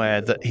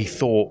somewhere that he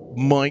thought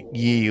might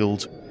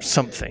yield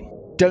something.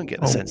 Don't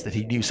get the sense that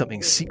he knew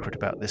something secret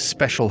about this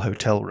special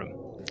hotel room.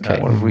 Okay.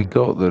 What have we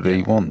got that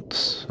he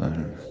wants?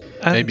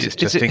 Maybe it's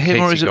just is it in him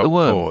case or is he it got the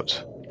worm?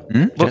 caught.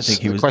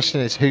 The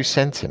question is, who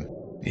sent him?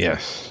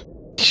 Yes.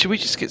 Should we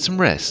just get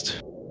some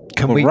rest?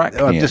 I'm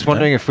just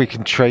wondering if we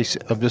can trace.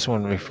 I'm just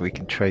wondering if we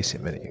can trace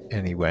him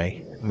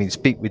anyway. I mean,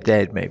 speak with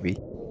Dead, maybe.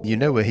 You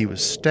know where he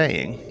was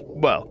staying.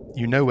 Well,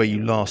 you know where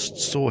you last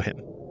saw him.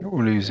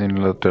 You're losing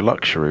the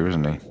luxury,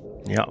 isn't he?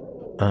 Yeah.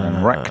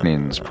 And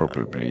Rachnin's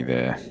probably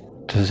there.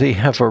 Does he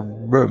have a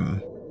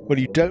room? Well,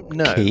 you don't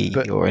know,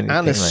 but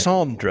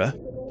Alessandra,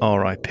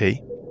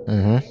 R.I.P.,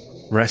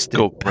 rest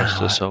in rest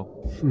her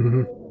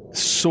soul,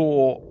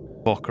 saw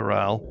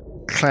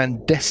Boccaral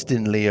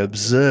clandestinely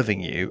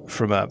observing you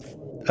from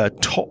a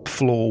top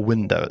floor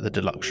window at the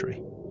Deluxury.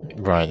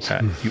 Right.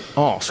 You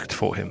asked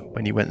for him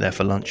when you went there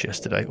for lunch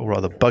yesterday, or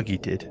rather Buggy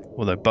did,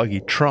 although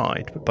Buggy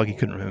tried, but Buggy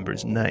couldn't remember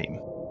his name.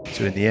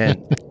 So in the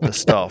end, the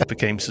staff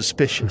became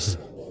suspicious.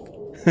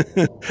 I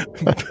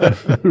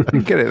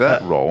didn't get it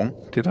that wrong,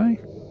 did I?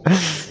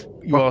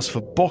 You asked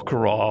for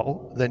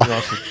Bockeral, then you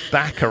asked for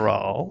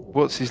Baccaral.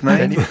 What's his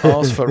Then name? you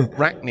asked for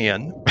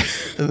Rachnian,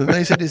 and then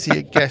they said, "Is he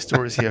a guest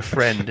or is he a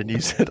friend?" And you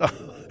said, "Oh,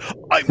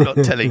 I'm not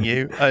telling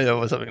you,"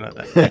 or something like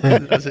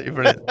that. That's it,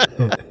 brilliant.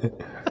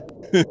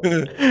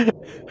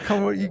 I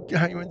can't remember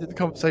how you ended the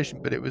conversation,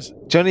 but it was,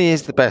 Johnny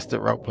is the best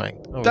at role playing.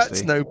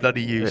 "That's no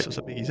bloody use," or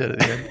something he said at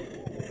the end.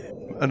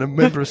 And a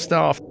member of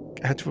staff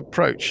had to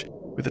approach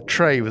with a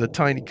tray with a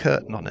tiny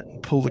curtain on it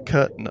and pull the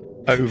curtain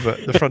over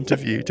the front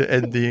of you to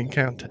end the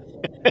encounter.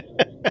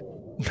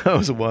 That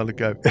was a while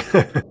ago.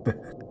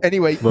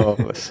 Anyway,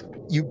 Marvelous.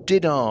 you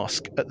did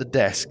ask at the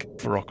desk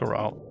for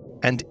Rockeral,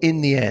 and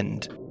in the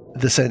end,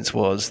 the sense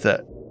was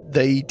that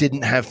they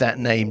didn't have that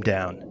name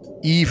down,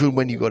 even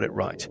when you got it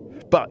right.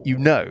 But you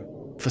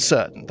know for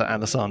certain that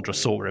Alessandra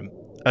saw him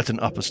at an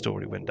upper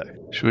story window.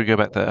 Should we go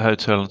back to that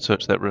hotel and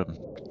search that room?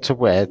 To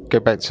where? Go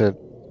back to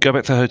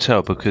the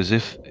hotel, because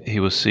if he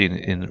was seen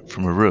in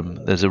from a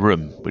room, there's a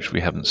room which we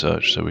haven't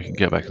searched, so we can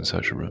go back and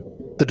search a room.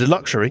 The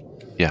Deluxury?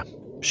 Yeah.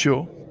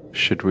 Sure.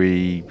 Should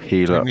we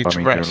heal up? need to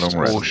do a rest,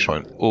 long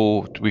rest.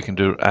 Or we can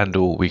do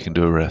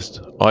a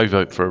rest. I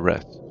vote for a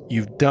rest.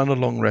 You've done a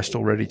long rest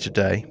already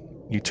today.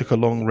 You took a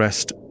long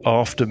rest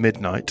after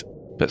midnight,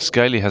 But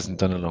Scaly hasn't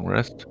done a long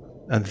rest.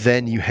 and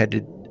then you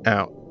headed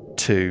out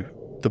to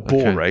the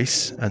boar Okay.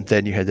 race, and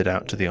then you headed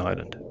out to the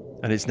island.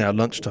 And it's now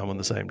lunchtime on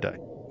the same day.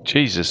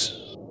 Jesus.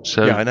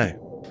 So Yeah, I know.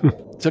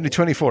 It's only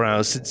 24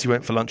 hours since you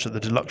went for lunch at the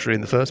Deluxury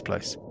in the first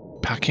place.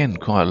 pack in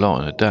quite a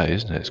lot in a day,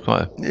 isn't it? It's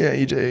quite. Yeah,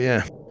 you do,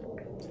 yeah.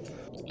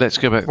 Let's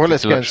go back. Well, to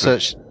let's the go and luxury.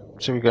 search.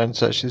 Should we go and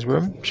search his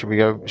room? Should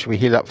we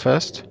heal up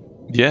first?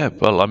 Yeah.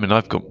 Well, I mean,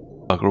 I've got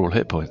bugger all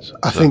hit points.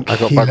 I so- think I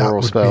got heal bugger up all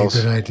would spells. be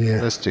a good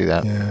idea. Let's do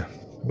that. Yeah.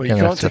 Well, you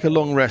Gonna can't have take a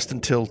long rest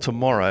until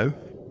tomorrow.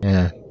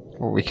 Yeah.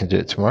 Well, we can do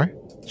it tomorrow.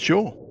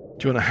 Sure.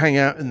 Do you want to hang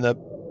out in the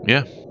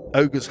Yeah.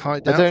 ogre's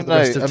hideout I don't for the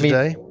rest know. of I mean-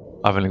 today?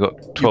 I've only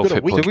got 12 got a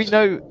hit week. points. Do we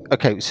know?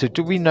 Okay, so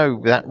do we know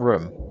that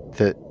room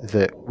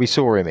that we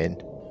saw him in?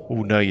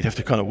 Oh, no, you'd have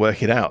to kind of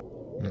work it out.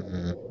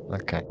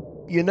 Okay.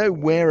 You know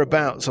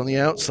whereabouts on the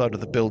outside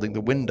of the building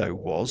the window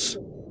was.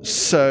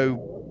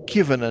 So,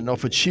 given an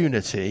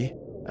opportunity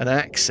and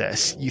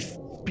access, you'd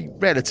be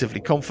relatively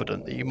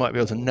confident that you might be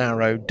able to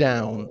narrow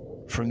down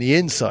from the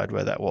inside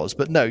where that was.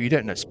 But no, you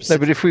don't know No,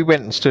 specifically. but if we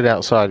went and stood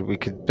outside, we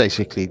could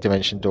basically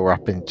dimension door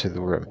up into the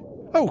room.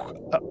 Oh,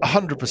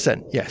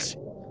 100%, yes.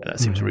 That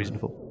seems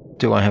reasonable.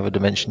 Do I have a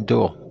dimension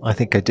door? I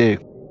think I do.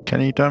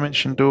 Can you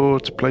dimension door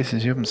to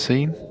places you haven't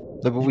seen?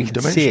 No, but we You can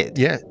dimension- see it.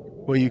 Yeah.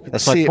 Well, you can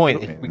That's see my it.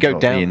 point. If we go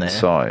Not down the there,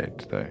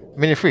 inside, though. I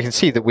mean, if we can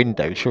see the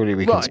window, surely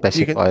we can Right,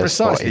 specify a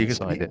spot precisely,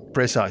 inside it.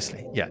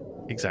 Precisely, yeah,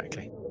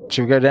 exactly.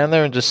 Should we go down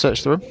there and just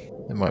search the room?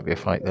 There might be a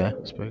fight there,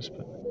 I suppose.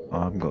 But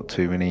I haven't got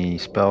too many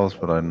spells,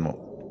 but I'm not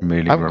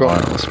really I've got-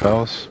 reliant on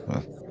spells.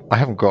 But I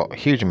haven't got a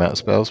huge amount of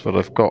spells, but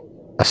I've got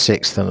a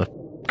sixth and a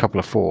couple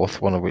of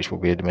fourth, one of which will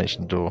be a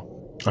dimension door.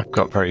 I've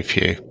got very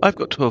few. I've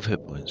got 12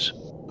 hit points.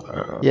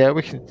 Yeah,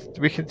 we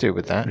can do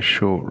with that. a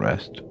short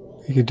rest.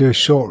 You could do a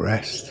short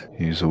rest.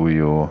 Use all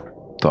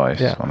your dice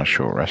Yeah. on a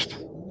short rest.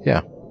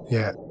 Yeah.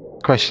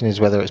 Question is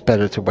whether it's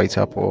better to wait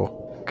up or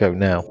go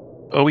now.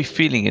 Are we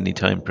feeling any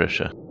time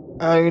pressure?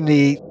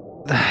 Only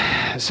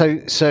so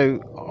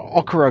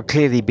Okoro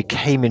clearly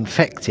became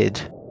infected.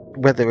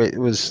 Whether it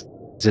was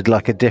is it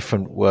like a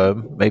different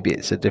worm, maybe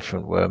it's a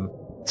different worm.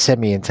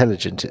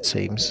 Semi-intelligent, it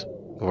seems,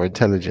 or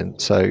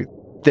intelligent. So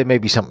there may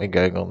be something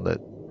going on that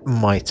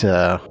might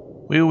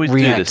We always do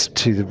react this.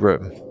 to the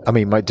room. I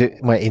mean, might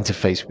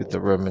interface with the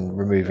room and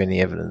remove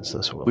any evidence.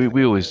 That's what.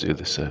 We always do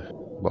this, sir.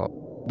 What?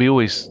 We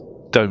always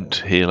don't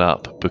heal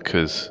up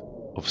because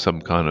of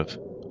some kind of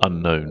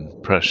unknown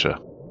pressure.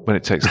 When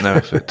it takes no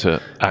effort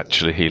to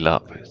actually heal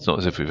up, it's not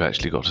as if we've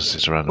actually got to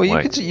sit around Well,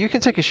 and wait. you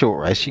can take a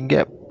short rest. You can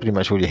get pretty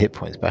much all your hit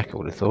points back. I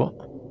would have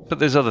thought. But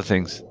there's other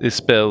things. There's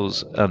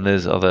spells and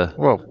there's other.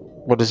 Well,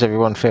 what does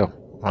everyone feel?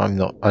 I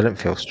don't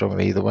feel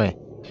strongly either way.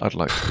 I'd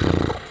like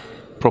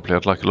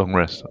a long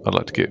rest. I'd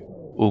like to get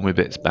all my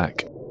bits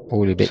back.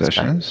 All your bits back.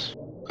 Sessions?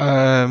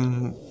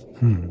 Um,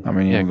 I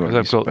mean, you Yeah, haven't got 'cause any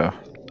I've got- spell.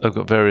 I've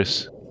got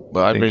various.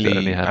 well, I Things that only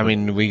really, I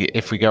happen. mean,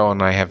 if we go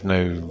on, I have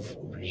no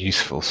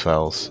useful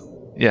spells.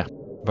 Yeah.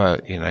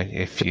 But you know,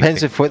 if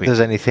Depends you if think there's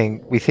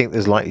anything we think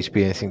there's likely to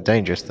be anything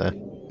dangerous there.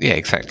 yeah,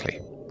 exactly.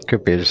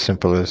 Could be as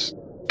simple as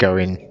go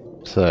in,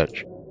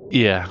 search.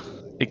 Yeah,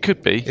 it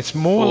could be. It's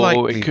more Or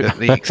likely it could- that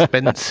the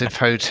expensive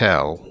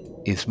hotel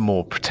is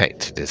more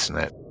protected, isn't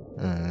it,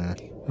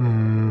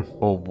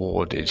 or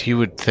warded? You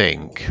would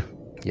think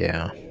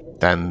Yeah,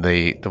 than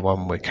the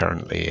one we're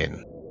currently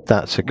in.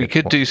 that's a good. We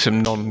could point. do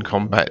some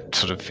non-combat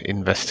sort of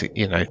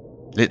You know,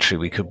 literally,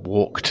 we could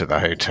walk to the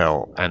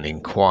hotel and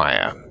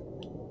inquire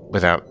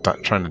without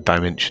trying to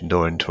dimension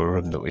door into a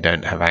room that we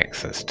don't have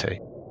access to.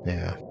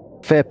 Yeah,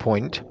 fair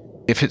point.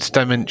 If it's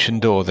dimension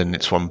door, then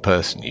it's one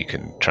person you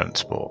can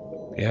transport.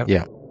 Yeah.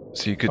 Yeah.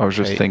 So you could. I was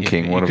just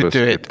thinking you one of could us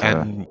do it could,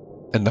 and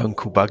an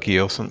Uncle Buggy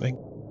or something.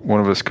 One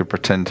of us could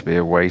pretend to be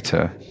a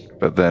waiter,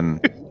 but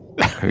then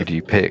Who do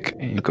you pick?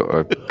 You've got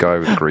a guy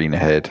with green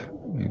head.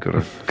 You've got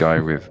a guy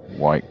with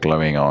white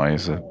glowing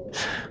eyes, a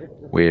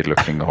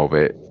weird-looking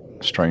hobbit,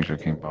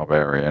 strange-looking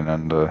barbarian,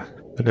 and a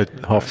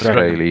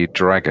scaly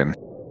dragon.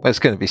 Well, it's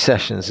going to be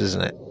Sessions,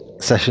 isn't it?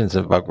 Sessions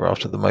and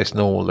Bugraft are the most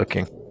normal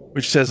looking.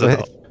 Which says a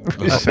lot.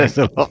 It says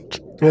a lot.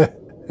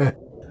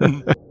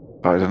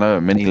 I don't know,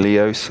 a mini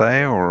Leo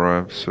say, or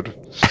a sort of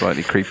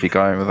slightly creepy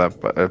guy with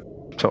a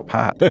top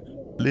hat.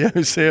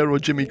 Leo Sayer or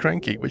Jimmy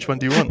Cranky? Which one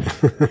do you want?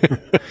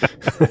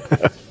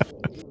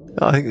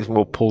 I think it's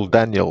more Paul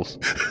Daniels.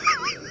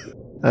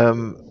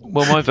 Well,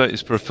 my vote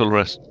is for a full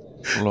rest.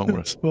 A long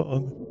rest.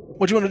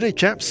 What do you want to do,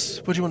 chaps?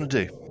 What do you want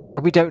to do?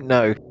 We don't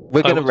know.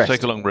 We're going to rest.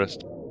 Take a long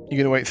rest. You're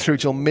going to wait through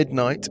till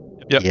midnight.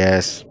 Yep.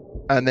 Yes.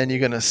 And then you're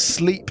going to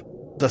sleep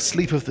the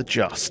sleep of the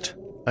just.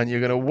 And you're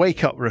going to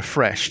wake up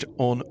refreshed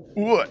on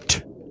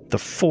what? The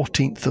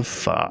 14th of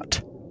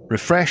Fart.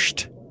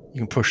 Refreshed,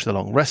 you can push the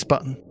long rest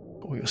button,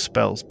 all your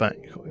spells back,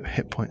 all your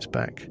hit points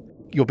back.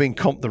 You're being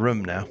comped the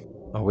room now.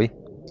 Are we?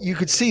 You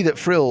could see that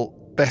Frill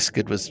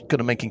Beskard was kind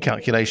of making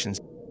calculations.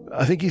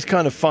 I think he's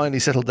kind of finally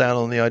settled down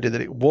on the idea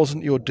that it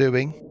wasn't your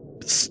doing.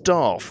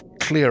 Staff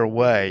clear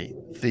away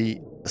the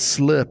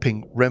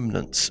slurping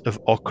remnants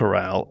of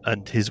Okkeral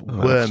and his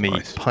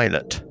wormy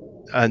pilot.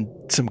 And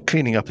some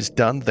cleaning up is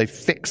done. They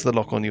fixed the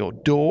lock on your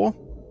door.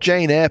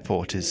 Jane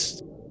Airport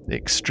is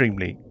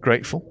extremely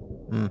grateful.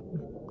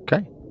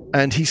 Okay.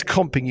 And he's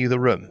comping you the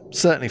room,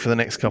 certainly for the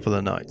next couple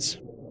of nights.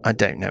 I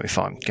don't know if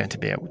I'm going to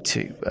be able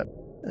to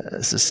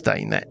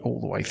sustain that all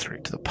the way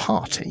through to the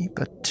party,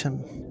 but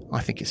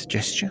I think it's a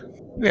gesture.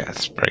 Yeah,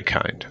 it's very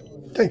kind.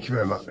 Thank you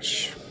very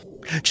much.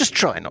 Just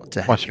try not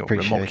to have your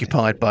room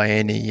occupied by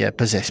any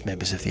possessed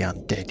members of the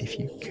undead, if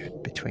you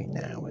could, between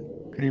now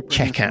and Can you bring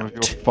check some out.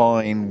 of your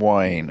fine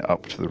wine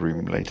up to the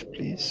room later,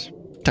 please?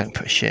 Don't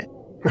push it.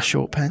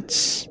 Short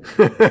pants.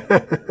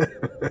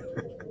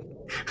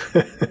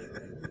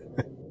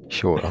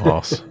 Short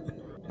arse.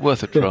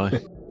 Worth a try.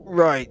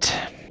 Right.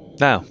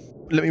 Now,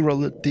 Let me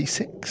roll a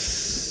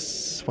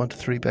d6. 1 to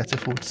 3 better,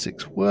 4 to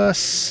 6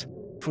 worse.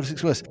 4 to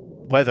 6 worse.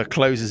 Weather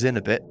closes in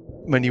a bit.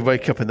 When you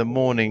wake up in the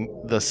morning,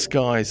 the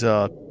skies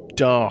are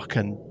dark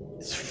and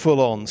it's full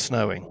on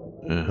snowing.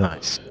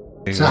 Nice.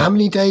 So how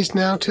many days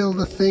now till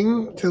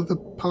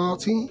the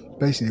party?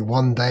 Basically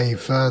 1 day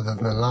further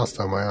than the last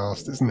time I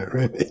asked, isn't it,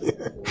 really?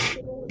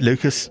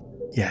 Lucas?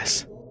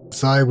 Yes.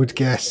 So I would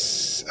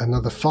guess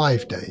another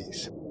 5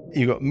 days.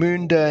 You got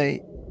Moon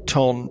Day,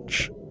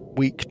 Tonch,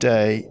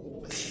 Weekday,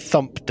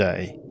 Thump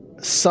Day,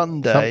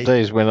 Sunday, Some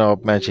days when our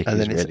magic and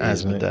is then it's ready,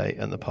 isn't Asmodee it? Day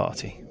and the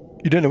party.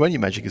 You don't know when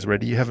your magic is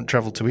ready. You haven't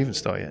travelled to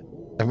Evenstar yet.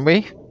 Haven't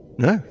we?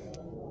 No.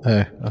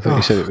 Oh, I thought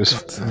you said it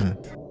was...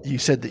 You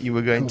said that you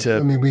were going I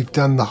to... mean, we've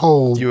done the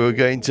whole You were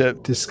going to...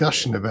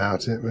 discussion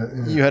about it,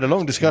 but You had a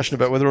long discussion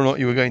about whether or not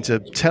you were going to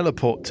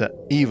teleport to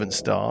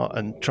Evenstar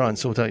and try and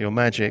sort out your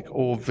magic,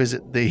 or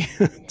visit the...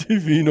 Do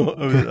you not?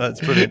 Oh,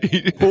 that's brilliant.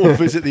 Or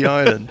visit the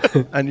island.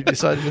 And you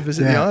decided to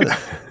visit the island.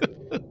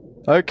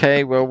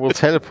 Okay, well, we'll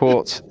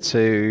teleport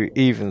to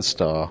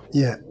Evenstar.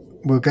 yeah,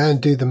 we'll go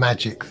and do the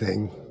magic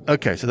thing.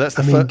 Okay, so that's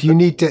the I mean,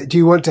 first... do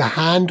you want to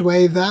hand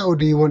wave that, or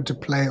do you want to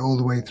play it all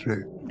the way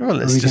through? Well, Are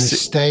let's we going just to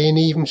see... stay in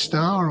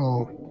Evenstar,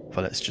 or?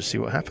 Well, let's just see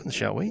what happens,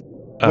 shall we?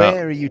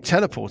 Where are you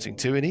teleporting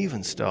to in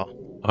Evenstar?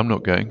 I'm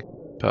not going,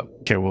 but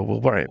Okay, well,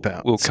 we'll worry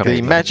about... we'll come The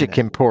in. Magic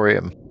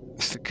Emporium.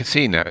 It's the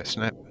casino,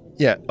 isn't it?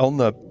 Yeah, on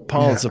the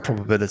paths Yeah. of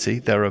probability,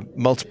 there are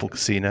multiple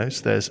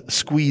casinos. There's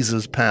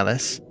Squeezer's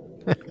Palace.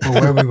 Or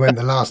where we went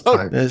the last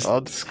time? There's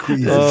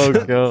Squeeze.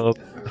 God.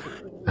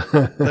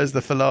 there's the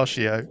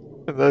Fellatio.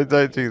 No,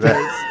 don't do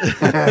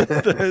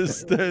that.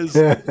 there's there's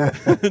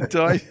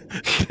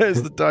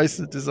the Dice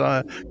of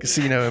Desire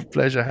Casino and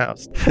Pleasure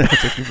House.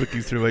 Taking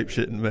bookings through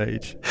Apeshit and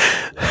Mage.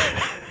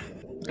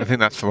 I think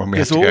that's the one we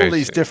There's have to go all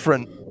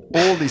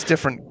these to.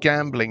 different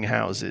gambling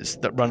houses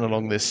that run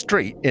along this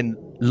street in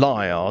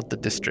Lyard, the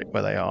district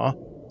where they are.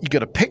 You got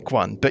to pick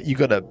one, but you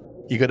got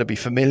to be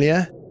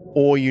familiar,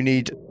 or you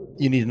need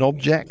an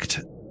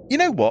object. You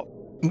know what?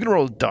 I'm going to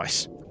roll a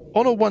dice.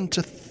 On a 1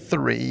 to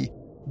 3,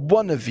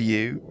 one of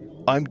you,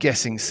 I'm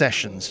guessing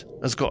Sessions,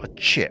 has got a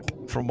chip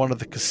from one of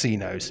the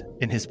casinos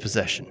in his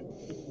possession.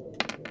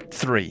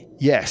 3.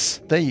 Yes,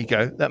 there you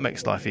go. That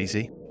makes life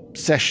easy.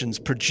 Sessions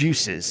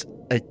produces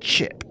a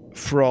chip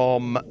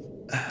from 1,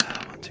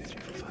 2,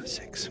 3, 4, 5,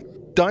 6.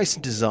 Dice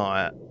and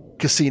Desire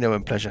Casino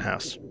and Pleasure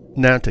House.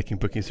 Now taking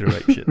bookings through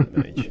Apeshit and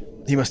Mage.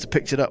 He must have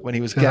picked it up when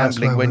he was So that's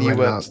gambling where when we you went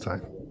were... last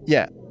time.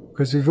 Yeah,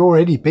 Because we've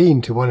already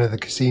been to one of the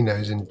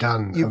casinos and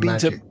done you've a been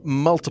magic to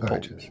multiple.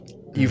 purchase.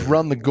 You've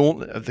run the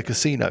gauntlet of the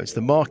casinos.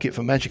 The market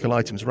for magical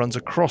items runs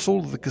across all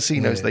of the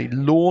casinos. Yeah. They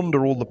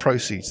launder all the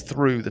proceeds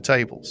through the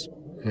tables.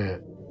 Yeah.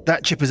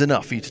 That chip is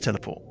enough for you to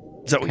teleport.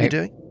 Is that what Okay.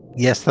 you're doing?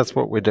 Yes, that's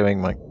what we're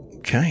doing, Mike.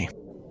 Okay.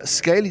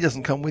 Scaly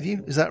doesn't come with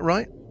you. Is that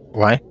right?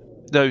 Why?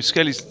 No,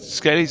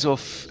 Scaly's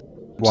off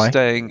Why?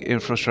 staying in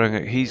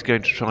Frostdragon. He's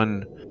going to try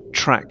and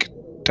track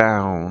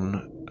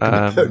down...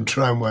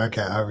 Try and work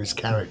out how his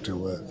character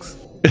works.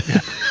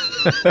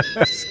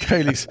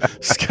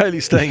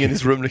 Scaly's staying in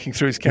his room looking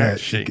through his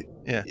character sheet.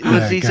 Yeah.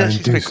 Well, he's go and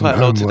actually do spent some quite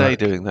a lot homework. today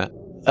doing that.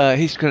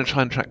 He's going to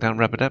try and track down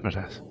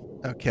Rabadabadas.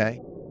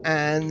 Okay.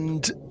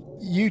 And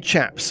you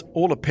chaps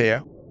all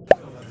appear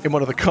in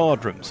one of the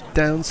card rooms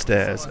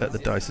downstairs at the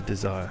Dice of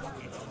Desire,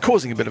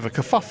 causing a bit of a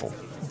kerfuffle.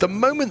 The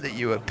moment that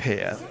you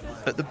appear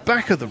at the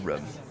back of the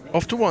room,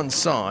 off to one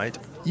side,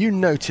 you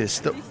notice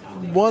that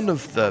one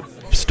of the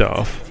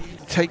staff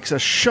takes a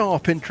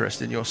sharp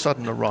interest in your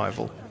sudden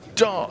arrival,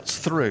 darts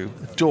through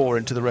the door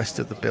into the rest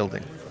of the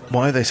building.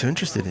 Why are they so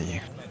interested in you?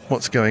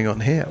 What's going on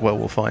here? Well,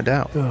 we'll find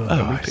out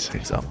when we pick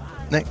things up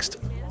next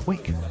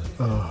week.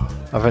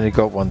 I've only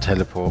got one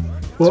teleport,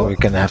 so we're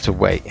going to have to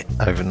wait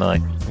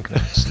overnight. I'm going to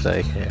have to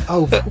stay here.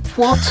 Oh,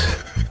 what?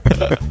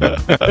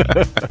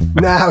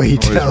 Now he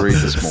tells Read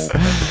the us.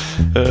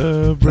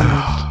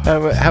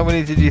 small. How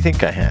many did you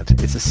think I had?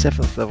 It's a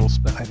 7th level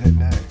spell. I don't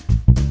know.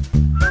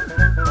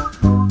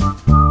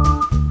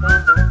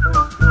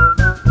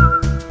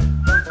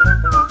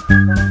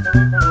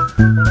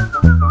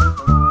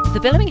 The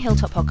Billowing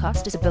Hilltop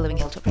podcast is a Billowing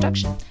Hilltop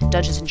production.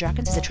 Dungeons &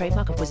 Dragons is a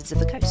trademark of Wizards of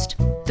the Coast.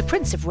 The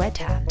Prince of Red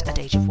Hand and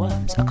Age of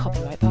Worms are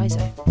copyright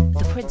Paizo.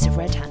 The Prince of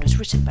Red Hand was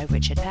written by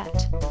Richard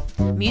Pett.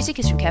 Music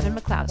is from Kevin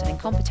MacLeod at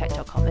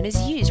Incompetech.com and is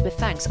used with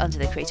thanks under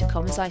the Creative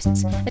Commons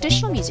license.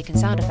 Additional music and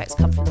sound effects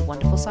come from the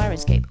wonderful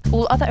Sirenscape.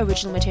 All other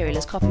original material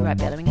is copyright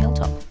Billowing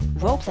Hilltop.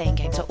 Role-playing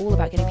games are all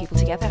about getting people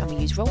together, and we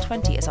use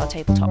Roll20 as our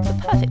tabletop, the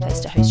perfect place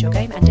to host your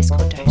game, and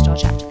Discord to host our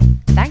chat.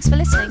 Thanks for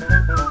listening.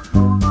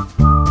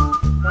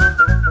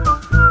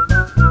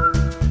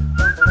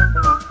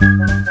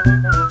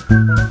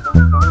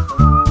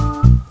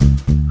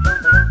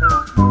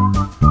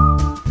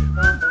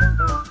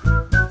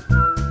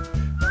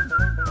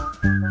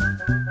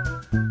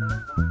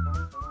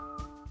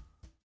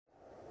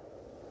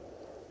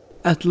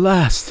 At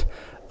last,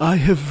 I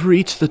have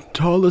reached the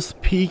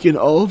tallest peak in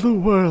all the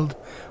world,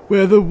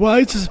 where the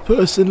wisest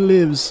person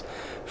lives.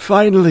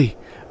 Finally,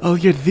 I'll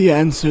get the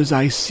answers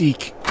I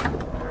seek.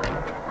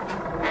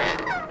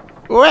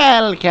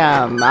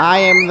 Welcome. I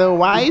am the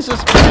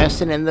wisest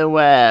person in the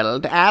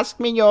world. Ask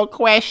me your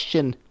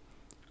question.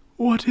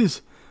 What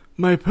is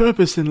my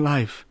purpose in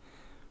life?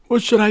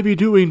 What should I be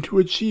doing to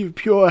achieve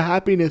pure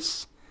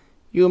happiness?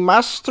 You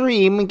must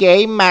stream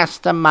Game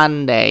Master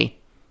Monday.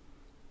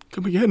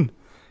 Come again.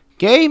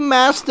 Game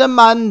Master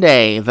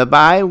Monday, the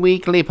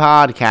bi-weekly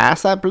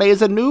podcast that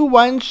plays a new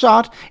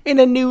one-shot in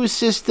a new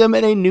system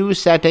in a new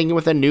setting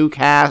with a new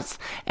cast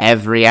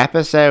every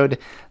episode.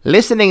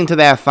 Listening to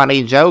their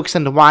funny jokes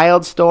and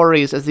wild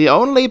stories is the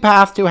only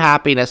path to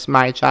happiness,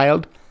 my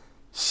child.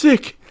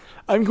 Sick!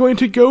 I'm going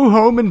to go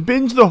home and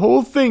binge the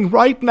whole thing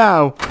right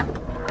now.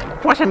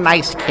 What a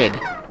nice kid.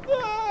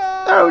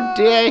 Oh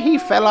dear, he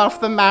fell off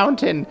the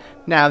mountain.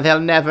 Now they'll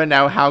never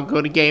know how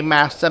good Game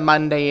Master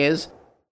Monday is.